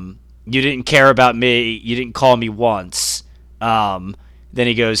 You didn't care about me. You didn't call me once. Then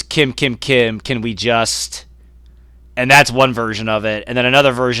he goes, Kim, can we just... And that's one version of it. And then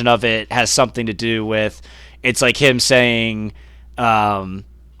another version of it has something to do with... It's like him saying, don't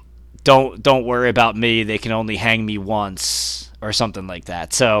worry about me. They can only hang me once, or something like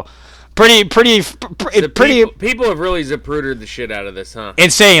that. So... Pretty People have really Zaprudered the shit out of this, huh?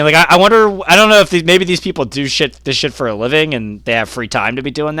 Insane. Like I wonder. I don't know if maybe these people do this shit for a living and they have free time to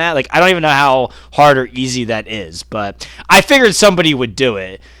be doing that. Like I don't even know how hard or easy that is, but I figured somebody would do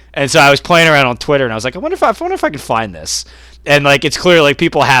it, and so I was playing around on Twitter and I was like, I wonder if I can find this, and like it's clear like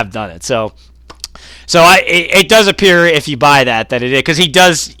people have done it. So it does appear, if you buy that it is, because he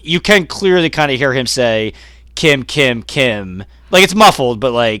does. You can clearly kind of hear him say Kim. Like it's muffled,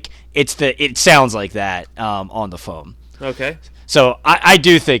 but like it sounds like that on the phone. Okay. So I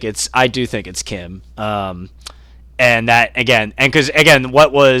do think it's Kim. And that again, and because again,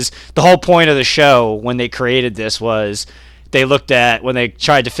 what was the whole point of the show when they created this was they looked at when they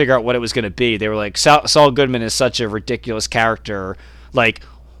tried to figure out what it was going to be. They were like, Saul Goodman is such a ridiculous character. Like,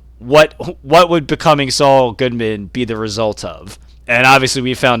 what would becoming Saul Goodman be the result of? And obviously,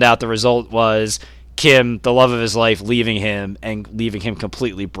 we found out the result was Kim, the love of his life, leaving him and leaving him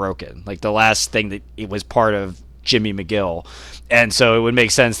completely broken. Like the last thing that it was part of Jimmy McGill. And so it would make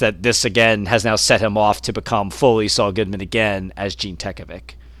sense that this again has now set him off to become fully Saul Goodman again as Gene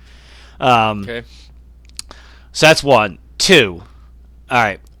Tekovic. Okay. So that's one. Two. All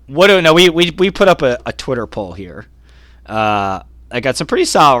right. We put up a Twitter poll here. I got some pretty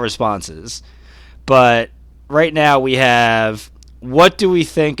solid responses. But right now we have, what do we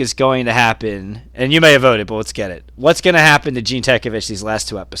think is going to happen? And you may have voted, but let's get it. What's going to happen to Gene Tekovic these last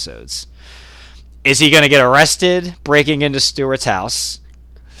two episodes? Is he going to get arrested breaking into Stewart's house?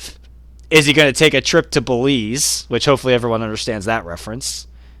 Is he going to take a trip to Belize, which hopefully everyone understands that reference,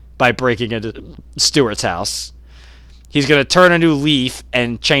 by breaking into Stewart's house? He's going to turn a new leaf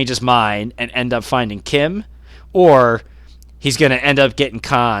and change his mind and end up finding Kim? Or he's going to end up getting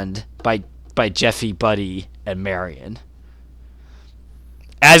conned by Jeffy, Buddy, and Marion?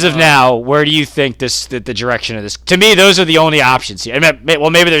 As of now, where do you think the direction of this... To me, those are the only options here. Well,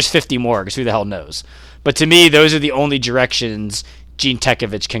 maybe there's 50 more, because who the hell knows? But to me, those are the only directions Gene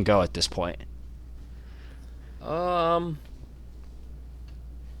Tekovic can go at this point. Oh,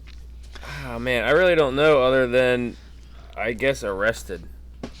 man, I really don't know other than, I guess, arrested.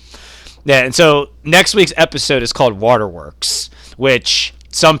 Yeah, and so next week's episode is called Waterworks, which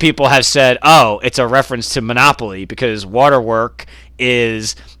some people have said, oh, it's a reference to Monopoly, because Waterwork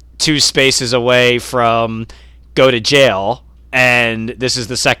is 2 spaces away from go to jail, and this is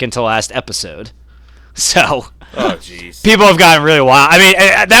the second to last episode. So, oh jeez, people have gotten really wild. I mean,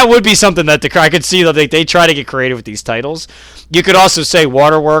 that would be something that I could see that they try to get creative with these titles. You could also say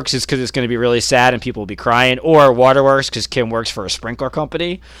Waterworks is because it's going to be really sad and people will be crying, or Waterworks because Kim works for a sprinkler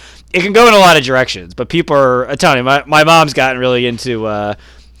company. It can go in a lot of directions, but people are... I'm telling you, my mom's gotten really into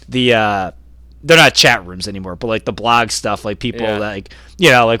they're not chat rooms anymore, but like the blog stuff, like people like,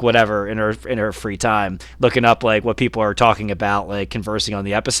 you know, like whatever in her free time, looking up like what people are talking about, like conversing on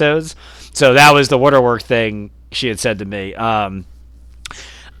the episodes. So that was the Waterwork thing she had said to me. I'm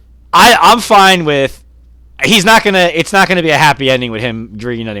fine with... It's not gonna be a happy ending with him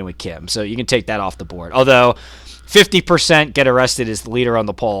reuniting with Kim, so you can take that off the board. Although 50% get arrested is the leader on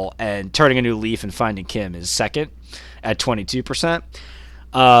the poll, and turning a new leaf and finding Kim is second at 22%.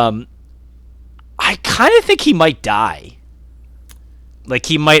 I kind of think he might die. Like,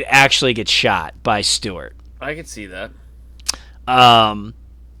 he might actually get shot by Stewart. I could see that. And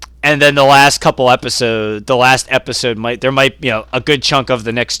then the last episode might, a good chunk of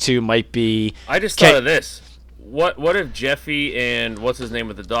the next two might be... I just thought of this. What if Jeffy and what's his name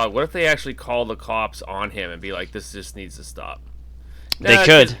with the dog, what if they actually call the cops on him and be like, this just needs to stop? They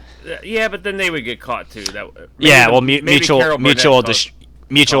could. Yeah, but then they would get caught too. Mutual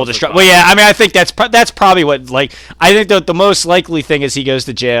destruction. Well, yeah, I mean, I think that's probably what, like, I think the most likely thing is he goes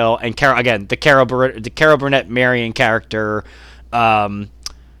to jail, and the Carol Burnett Marion character turns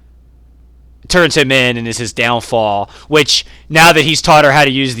him in and is his downfall, which, now that he's taught her how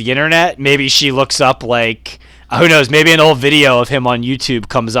to use the internet, maybe she looks up, like, Who knows? Maybe an old video of him on YouTube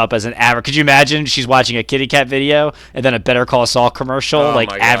comes up as an advert. Could you imagine she's watching a kitty cat video and then a Better Call Saul commercial, Oh like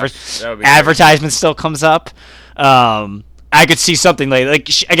my gosh, that would be advertisement still comes up? I could see something like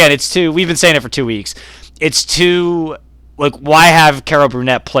again. It's too. We've been saying it for 2 weeks. It's too like why have Carol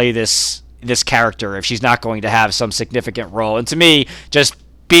Burnett play this character if she's not going to have some significant role? And to me, just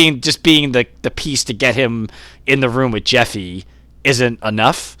being the piece to get him in the room with Jeffy isn't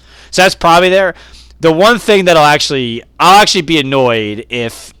enough. So that's probably there. The one thing that I'll actually be annoyed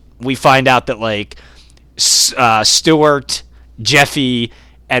if we find out that like Stewart, Jeffy,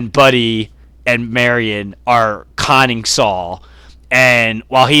 and Buddy and Marion are conning Saul, and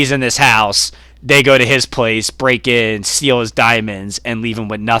while he's in this house, they go to his place, break in, steal his diamonds, and leave him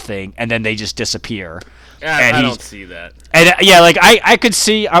with nothing, and then they just disappear. I don't see that. And like I could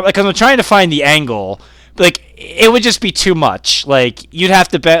see, like I'm trying to find the angle, but like it would just be too much. Like you'd have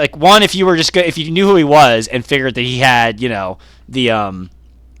to bet, like one, if you were just if you knew who he was and figured that he had, he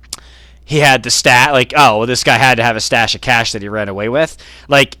had the stat, like, oh, well, this guy had to have a stash of cash that he ran away with.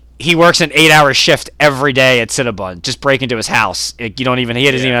 Like, he works an 8-hour shift every day at Cinnabon. Just break into his house. Like, he doesn't even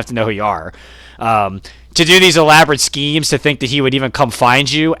have to know who you are. To do these elaborate schemes, to think that he would even come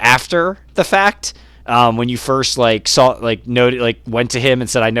find you after the fact, when you first went to him and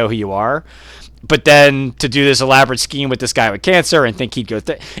said, "I know who you are." But then to do this elaborate scheme with this guy with cancer and think he'd go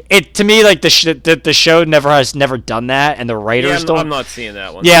it to me, like the show has never done that, and the writers don't. I'm not seeing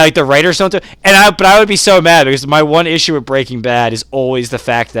that one. Yeah, like the writers don't do. But I would be so mad because my one issue with Breaking Bad is always the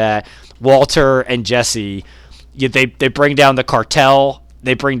fact that Walter and Jesse, they bring down the cartel,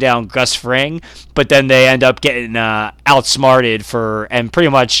 they bring down Gus Fring, but then they end up getting outsmarted and pretty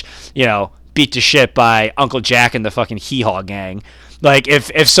much beat to shit by Uncle Jack and the fucking Hee Haw gang. Like,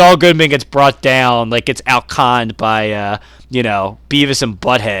 if Saul Goodman gets brought down, like, gets outconned by, Beavis and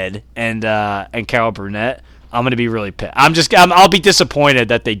Butthead and Carol Burnett, I'm going to be really pissed. I'll be disappointed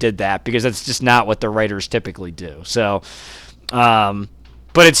that they did that because that's just not what the writers typically do. So, but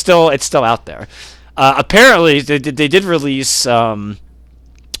it's still out there. Apparently, they did release a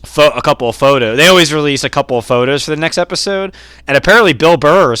couple of photos. They always release a couple of photos for the next episode. And apparently Bill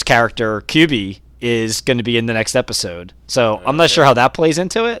Burr's character, QB, is going to be in the next episode. So I'm not sure how that plays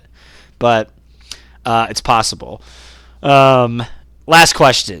into it, but it's possible. Last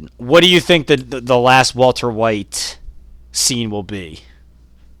question. What do you think the last Walter White scene will be?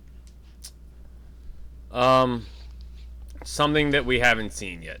 Something that we haven't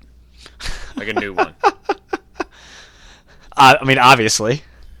seen yet. Like a new one. I mean, obviously.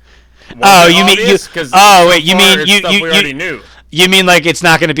 Well, you mean you? You mean we already knew. You mean like it's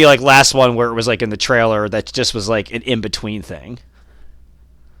not going to be like last one where it was like in the trailer that just was like an in-between thing?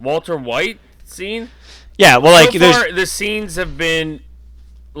 Walter White scene? Yeah, well, like so far, the scenes have been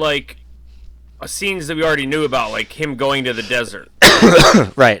like scenes that we already knew about, like him going to the desert.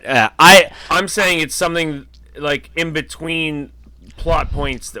 Right. I'm saying it's something like in between plot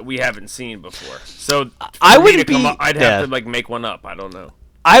points that we haven't seen before. So I'd have to like make one up. I don't know.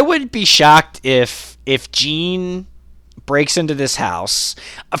 I would be shocked if Gene breaks into this house.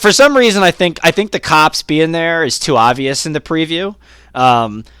 For some reason, I think the cops being there is too obvious in the preview.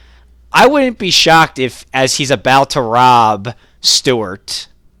 I wouldn't be shocked if, as he's about to rob Stewart,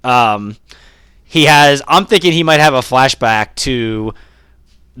 I'm thinking he might have a flashback to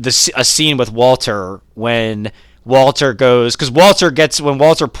a scene with Walter when Walter goes, because when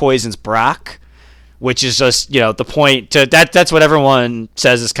Walter poisons Brock, which is just, the point to that's what everyone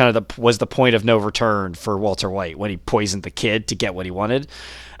says is kind of was the point of no return for Walter White when he poisoned the kid to get what he wanted.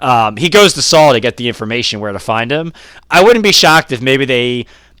 He goes to Saul to get the information where to find him. I wouldn't be shocked if maybe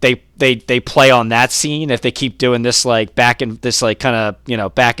they play on that scene if they keep doing this like back and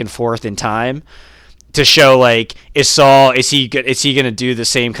forth in time to show like is he gonna do the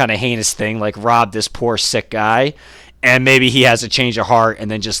same kind of heinous thing like rob this poor sick guy, and maybe he has a change of heart and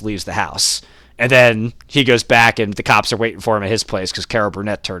then just leaves the house. And then he goes back, and the cops are waiting for him at his place because Carol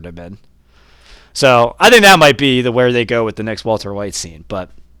Burnett turned him in. So I think that might be where they go with the next Walter White scene, but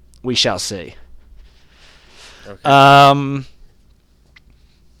we shall see. Okay.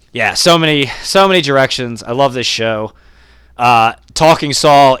 Yeah, so many directions. I love this show. Talking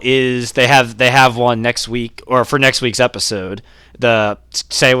Saul is they have one next week or for next week's episode. The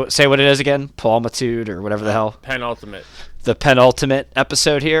say what it is again, Palmitude or whatever the hell. Penultimate. The penultimate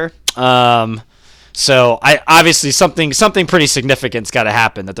episode here. So I obviously something pretty significant's got to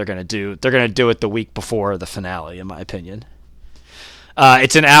happen that they're gonna do. They're gonna do it the week before the finale, in my opinion.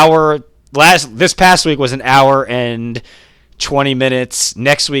 It's an hour. This past week was an hour and 20 minutes.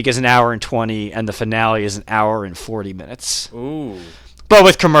 Next week is an hour and 20, and the finale is an hour and 40 minutes. Ooh. But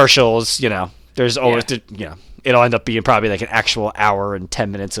with commercials, there's always it'll end up being probably like an actual hour and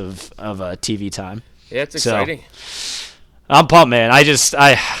 10 minutes of TV time. Yeah, it's exciting. I'm pumped, man. I'm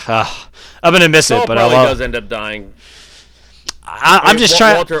gonna miss Saul it, but probably does end up dying. I'm just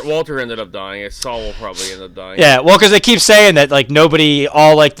trying. Walter ended up dying. Saul will probably end up dying. Yeah, well, because they keep saying that like nobody,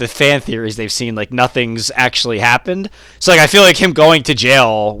 all like the fan theories they've seen, like nothing's actually happened. So like I feel like him going to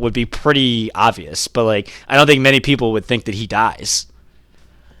jail would be pretty obvious, but like I don't think many people would think that he dies.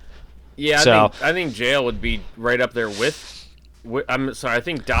 Yeah, I think jail would be right up there with. I'm sorry, I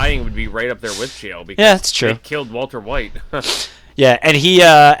think dying would be right up there with jail because that's true. They killed Walter White. Yeah, and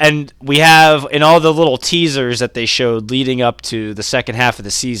and we have in all the little teasers that they showed leading up to the second half of the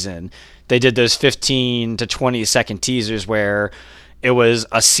season, they did those 15 to 20 second teasers where it was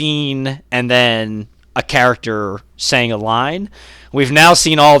a scene and then a character saying a line. We've now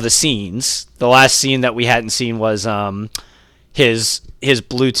seen all the scenes. The last scene that we hadn't seen was his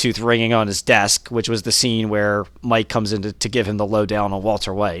Bluetooth ringing on his desk, which was the scene where Mike comes in to give him the lowdown on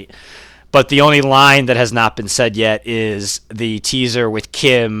Walter White. But the only line that has not been said yet is the teaser with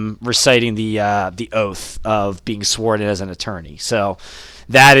Kim reciting the oath of being sworn in as an attorney. So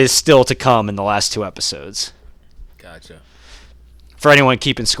that is still to come in the last 2 episodes. Gotcha. For anyone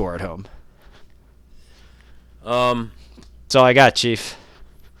keeping score at home. That's all I got, Chief.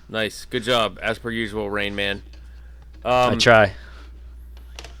 Nice. Good job. As per usual, Rain Man. I try.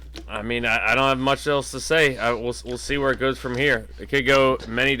 I mean, I don't have much else to say. We'll see where it goes from here. It could go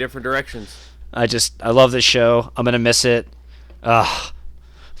many different directions. I love this show. I'm gonna miss it. Not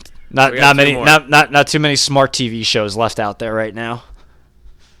too many smart TV shows left out there right now.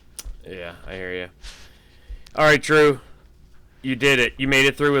 Yeah, I hear you. All right, Drew, you did it. You made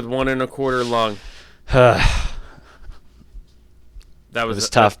it through with 1 1/4 lung. That was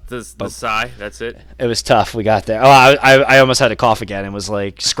tough. The sigh. That's it. It was tough. We got there. Oh, I almost had to cough again and was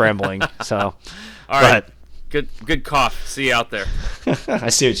like scrambling. So, all right. Good cough. See you out there. I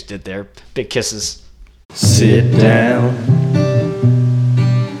see what you did there. Big kisses. Sit down.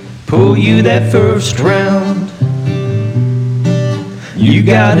 Pull you that first round. You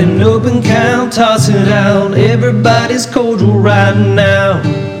got an open count. Toss it out. Everybody's cordial right now.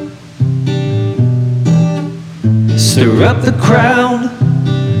 Stir up the crowd.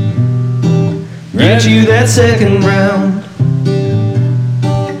 Get you that second round.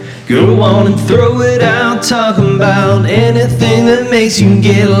 Go on and throw it out. Talking about anything that makes you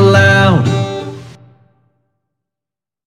get loud.